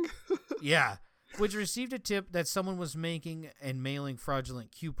thing? Yeah. Which received a tip that someone was making and mailing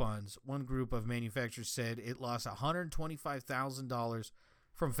fraudulent coupons. One group of manufacturers said it lost $125,000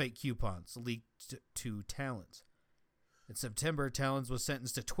 from fake coupons leaked to Talons. In September, Talons was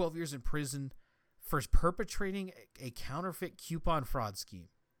sentenced to 12 years in prison for perpetrating a counterfeit coupon fraud scheme.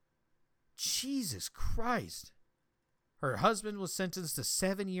 Jesus Christ. Her husband was sentenced to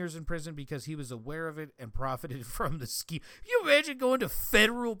 7 years in prison because he was aware of it and profited from the scheme. Can you imagine going to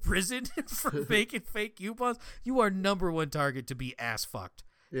federal prison for making fake coupons? You are number one target to be ass fucked.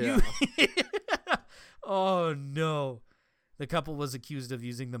 Yeah. Oh, no. The couple was accused of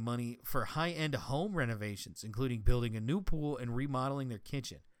using the money for high-end home renovations, including building a new pool and remodeling their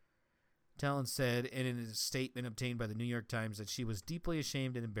kitchen. Talon said in a statement obtained by the New York Times that she was deeply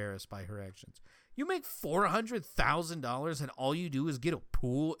ashamed and embarrassed by her actions. You make $400,000 and all you do is get a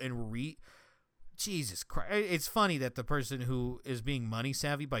pool and Jesus Christ. It's funny that the person who is being money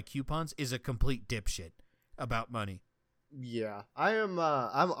savvy by coupons is a complete dipshit about money. Yeah. I'm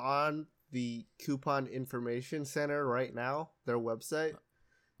on the Coupon Information Center right now, their website.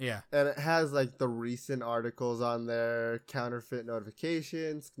 Yeah. And it has like the recent articles on there, counterfeit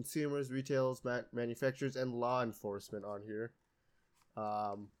notifications, consumers, retailers, manufacturers, and law enforcement on here.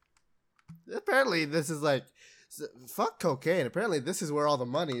 Apparently this is like, fuck cocaine. Apparently this is where all the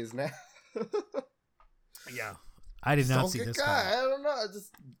money is now. Yeah. I did not see this guy. I don't know.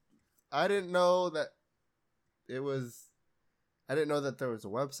 I didn't know that it was, I didn't know that there was a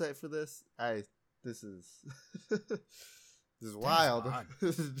website for this. This is wild. A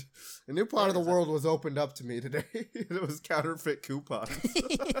new part of the world was opened up to me today. It was counterfeit coupons.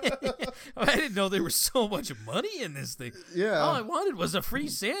 I didn't know there was so much money in this thing. Yeah. All I wanted was a free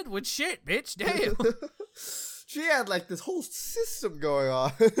sandwich. Shit, bitch. Damn. She had like this whole system going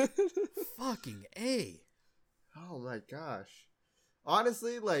on. Fucking A. Oh my gosh.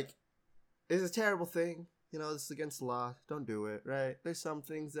 Honestly, like, it's a terrible thing. You know, this is against the law. Don't do it, right? There's some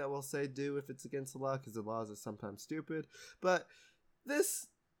things that we'll say do if it's against the law because the laws are sometimes stupid. But this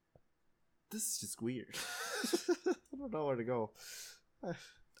is just weird. I don't know where to go.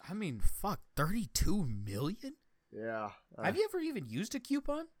 I mean, fuck, 32 million? Yeah. Have you ever even used a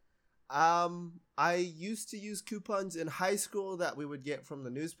coupon? I used to use coupons in high school that we would get from the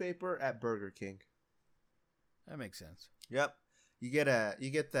newspaper at Burger King. That makes sense. Yep. You get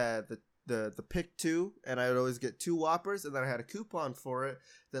the pick 2, and I would always get 2 Whoppers, and then I had a coupon for it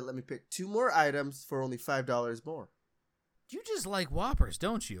that let me pick 2 more items for only $5 more. You just like Whoppers,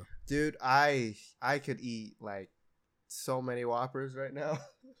 don't you? Dude, I could eat like so many Whoppers right now.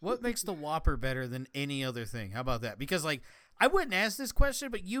 What makes the Whopper better than any other thing? How about that? Because like I wouldn't ask this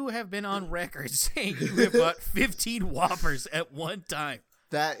question, but you have been on record saying you have bought 15 Whoppers at one time.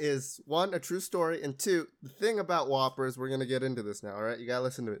 That is, 1, a true story, and 2, the thing about Whoppers, we're going to get into this now, all right? You got to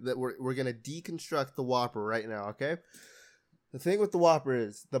listen to it. That we're going to deconstruct the Whopper right now, okay? The thing with the Whopper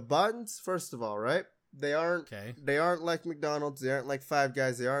is, the buns, first of all, right? They aren't like McDonald's, they aren't like Five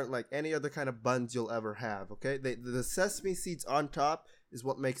Guys, they aren't like any other kind of buns you'll ever have, okay? The sesame seeds on top is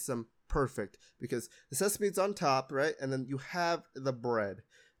what makes them perfect, because the sesame seeds on top, right? And then you have the bread.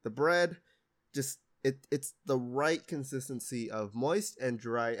 The bread just... It's the right consistency of moist and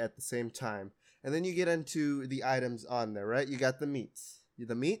dry at the same time. And then you get into the items on there, right? You got the meats. You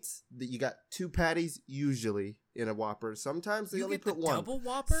got 2 patties usually in a Whopper. Sometimes they only put 1. Double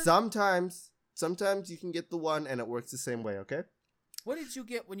Whopper? Sometimes you can get the 1 and it works the same way, okay? What did you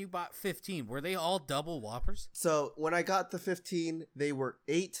get when you bought 15? Were they all double Whoppers? So when I got the 15, they were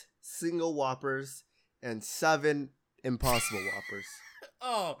 8 single Whoppers and 7 Impossible Whoppers.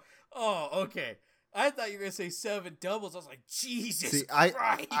 Okay. I thought you were gonna say 7 doubles. I was like, Jesus See,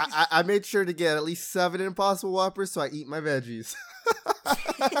 Christ! I made sure to get at least 7 Impossible Whoppers, so I eat my veggies.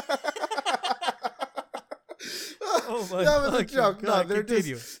 Oh my that was a joke. God, no,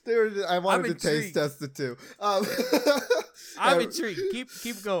 they were. I wanted to taste test it too. I'm intrigued.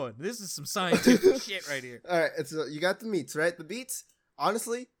 Keep going. This is some scientific shit right here. All right, so you got the meats, right? The meats,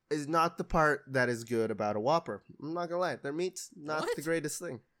 honestly, is not the part that is good about a Whopper. I'm not gonna lie, their meat's not the greatest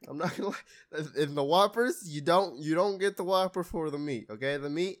thing. I'm not gonna lie. In the Whoppers, you don't get the Whopper for the meat. Okay, the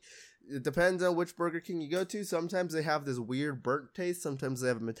meat. It depends on which Burger King you go to. Sometimes they have this weird burnt taste. Sometimes they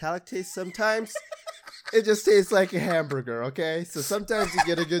have a metallic taste. Sometimes it just tastes like a hamburger, okay? So sometimes you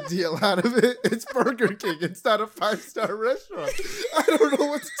get a good deal out of it. It's Burger King. It's not a 5-star restaurant. I don't know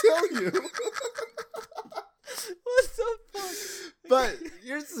what to tell you. What the fuck? But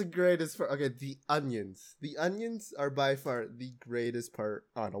here's the greatest part. Okay, the onions. The onions are by far the greatest part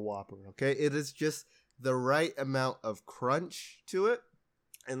on a Whopper, okay? It is just the right amount of crunch to it.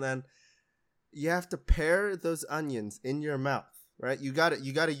 And then you have to pair those onions in your mouth. Right, you got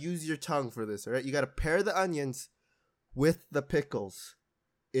to use your tongue for this. All right, you got to pair the onions with the pickles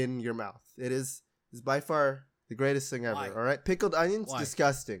in your mouth. It is by far the greatest thing ever. Why? All right, pickled onions, Why?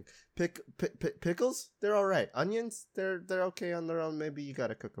 disgusting. Pickles, they're all right. Onions, they're okay on their own. Maybe you got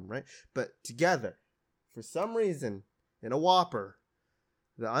to cook them, right? But together, for some reason, in a Whopper,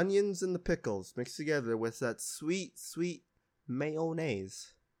 the onions and the pickles mixed together with that sweet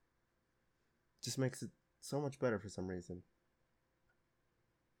mayonnaise just makes it so much better for some reason.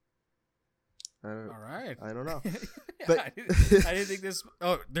 All right. I don't know. But I didn't think this.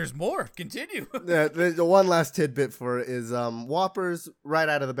 Oh, there's more. Continue. The one last tidbit for it is Whoppers right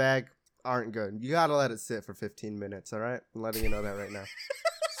out of the bag aren't good. You gotta let it sit for 15 minutes. All right, I'm letting you know that right now.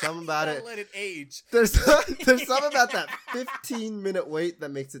 Something about it. Let it age. There's something about that 15-minute wait that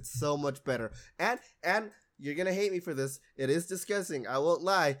makes it so much better. And you're gonna hate me for this. It is disgusting. I won't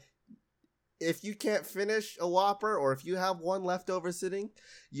lie. If you can't finish a Whopper, or if you have one left over sitting,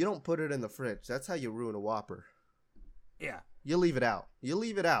 you don't put it in the fridge. That's how you ruin a Whopper. Yeah. You leave it out.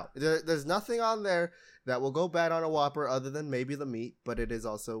 There's nothing on there that will go bad on a Whopper other than maybe the meat, but it is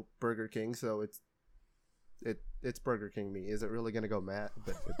also Burger King, so it's Burger King meat. Is it really gonna go bad?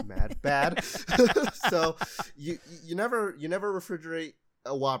 So you never refrigerate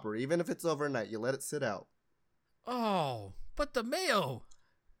a Whopper, even if it's overnight. You let it sit out. Oh, but the mayo.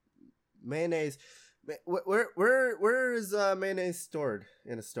 Mayonnaise. Where is mayonnaise stored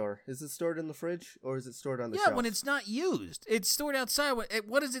in a store? Is it stored in the fridge or is it stored on the shelf? Yeah, when it's not used. It's stored outside.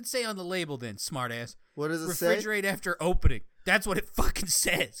 What does it say on the label then, smartass? What does it say? Refrigerate after opening. That's what it fucking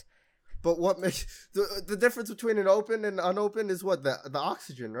says. But what makes the difference between an open and unopened is what? The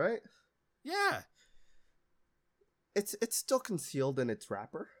oxygen, right? Yeah. It's still concealed in its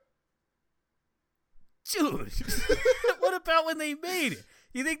wrapper. Dude, what about when they made it?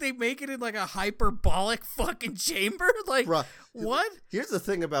 You think they make it in like a hyperbolic fucking chamber? Like, Bruh, what? Here's the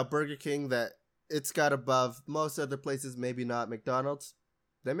thing about Burger King that it's got above most other places, maybe not McDonald's.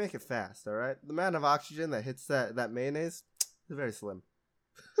 They make it fast, all right? The amount of oxygen that hits that mayonnaise is very slim.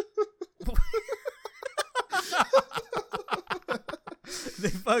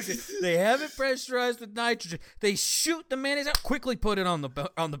 They have it pressurized with nitrogen. They shoot the mayonnaise out, quickly put it on the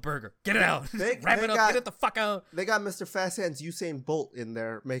burger. Get it out. Wrap it up. Get it the fuck out. They got Mr. Fast Hands Usain Bolt in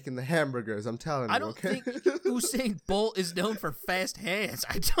there making the hamburgers. I'm telling you. I don't think Usain Bolt is known for fast hands.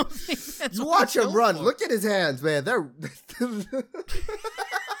 I don't think that's. You what watch he's him known run. for. Look at his hands, man. They're.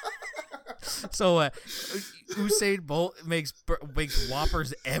 So Usain Bolt makes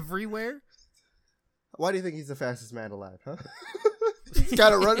Whoppers everywhere. Why do you think he's the fastest man alive, huh? He's got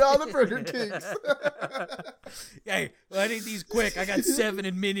to run all the Burger Kings. Hey, I need these quick. I got 7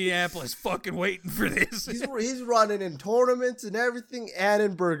 in Minneapolis fucking waiting for this. He's running in tournaments and everything and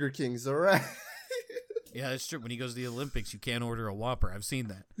in Burger Kings, all right? Yeah, that's true. When he goes to the Olympics, you can't order a Whopper. I've seen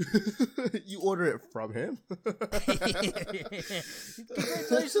that. You order it from him?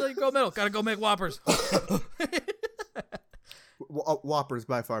 Congratulations, gold medal. Gotta go make Whoppers. Whopper's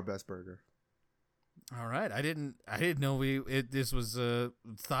by far best burger. All right, I didn't know this was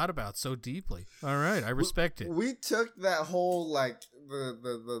thought about so deeply. All right, I respect it. We took that whole like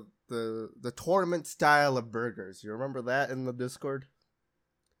the tournament style of burgers. You remember that in the Discord?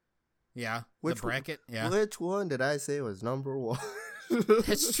 Yeah, the bracket. Yeah, which one did I say was number one?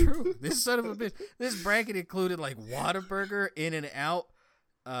 That's true. This son of a bitch. This bracket included like Whataburger, In-N-Out,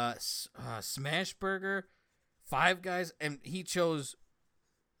 Smash Burger, Five Guys, and he chose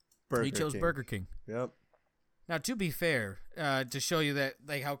Burger King. Yep. Now, to be fair, to show you that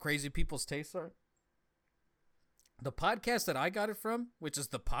like how crazy people's tastes are, the podcast that I got it from, which is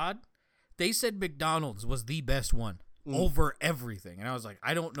The Pod, they said McDonald's was the best one over everything, and I was like,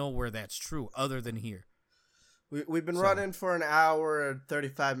 I don't know where that's true other than here. We've been running for an hour and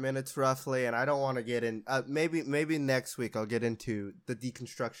 35 minutes roughly, and I don't want to get in. Maybe next week I'll get into the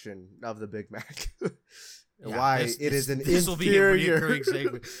deconstruction of the Big Mac. Why it is an inferior burgers.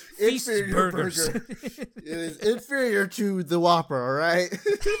 It is inferior to the Whopper, all right?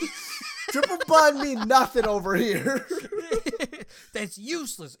 Triple bun mean nothing over here. That's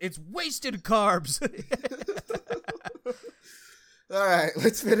useless. It's wasted carbs. All right,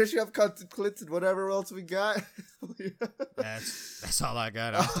 let's finish up clips and whatever else we got. That's all I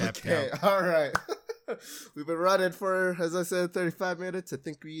got. I'm tapped out. All right. We've been running for, as I said, 35 minutes. I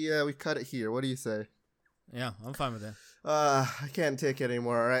think we cut it here. What do you say? Yeah, I'm fine with that. I can't take it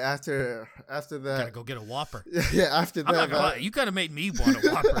anymore. All right, after that, gotta go get a Whopper. Yeah, after that, you kind of made me want a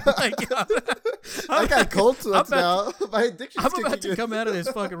Whopper. I got cold sweats now. My addiction's I'm about to come out of this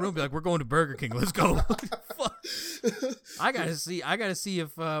fucking room and be like, we're going to Burger King. Let's go. I gotta see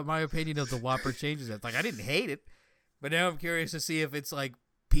if my opinion of the Whopper changes. It. Like I didn't hate it, but now I'm curious to see if it's like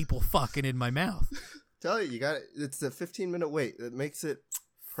people fucking in my mouth. Tell you got it. It's a 15-minute wait. That makes it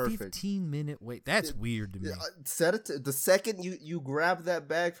perfect. 15-minute wait. That's weird to me. Set it to the second you grab that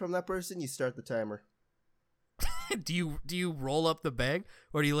bag from that person, you start the timer. Do you roll up the bag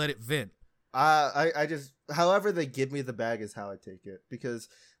or do you let it vent? I just however they give me the bag is how I take it, because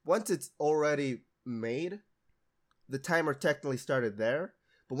once it's already made, the timer technically started there,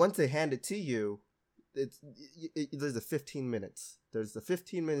 but once they hand it to you, there's a 15 minutes. There's the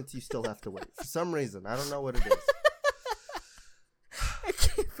 15 minutes you still have to wait for some reason. I don't know what it is. I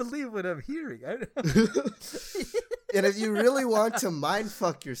can't believe what I'm hearing. And if you really want to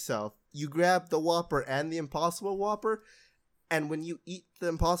mindfuck yourself, you grab the Whopper and the Impossible Whopper, and when you eat the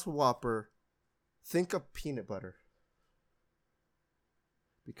Impossible Whopper, think of peanut butter.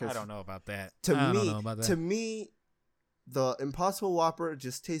 Because I don't know about that. To me, the Impossible Whopper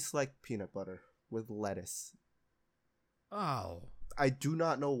just tastes like peanut butter with lettuce. Oh. I do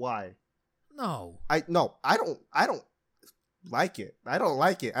not know why. No. I don't like it. I don't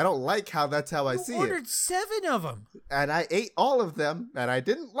like it. I don't like how that's how I see it. You ordered 7 of them. And I ate all of them, and I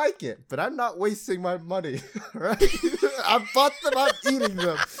didn't like it. But I'm not wasting my money, right? I bought them, I'm eating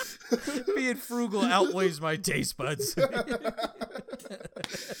them. Being frugal outweighs my taste buds.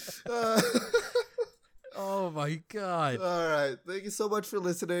 Oh, my God. All right. Thank you so much for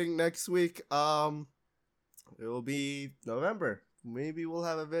listening. Next week, it will be November. Maybe we'll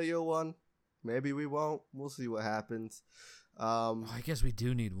have a video one. Maybe we won't. We'll see what happens. I guess we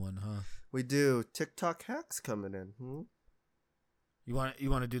do need one, huh? We do. TikTok hacks coming in. You want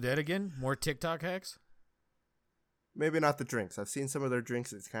to do that again? More TikTok hacks? Maybe not the drinks. I've seen some of their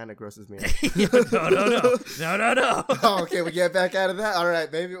drinks. It kind of grosses me out. No. Oh, okay, we get back out of that. All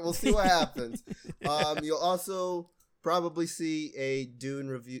right, maybe we'll see what happens. You'll also probably see a Dune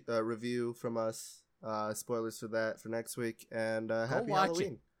review from us. Spoilers for that for next week. And happy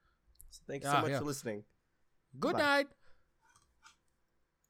Halloween. So thank you so much for listening. Good Bye. night.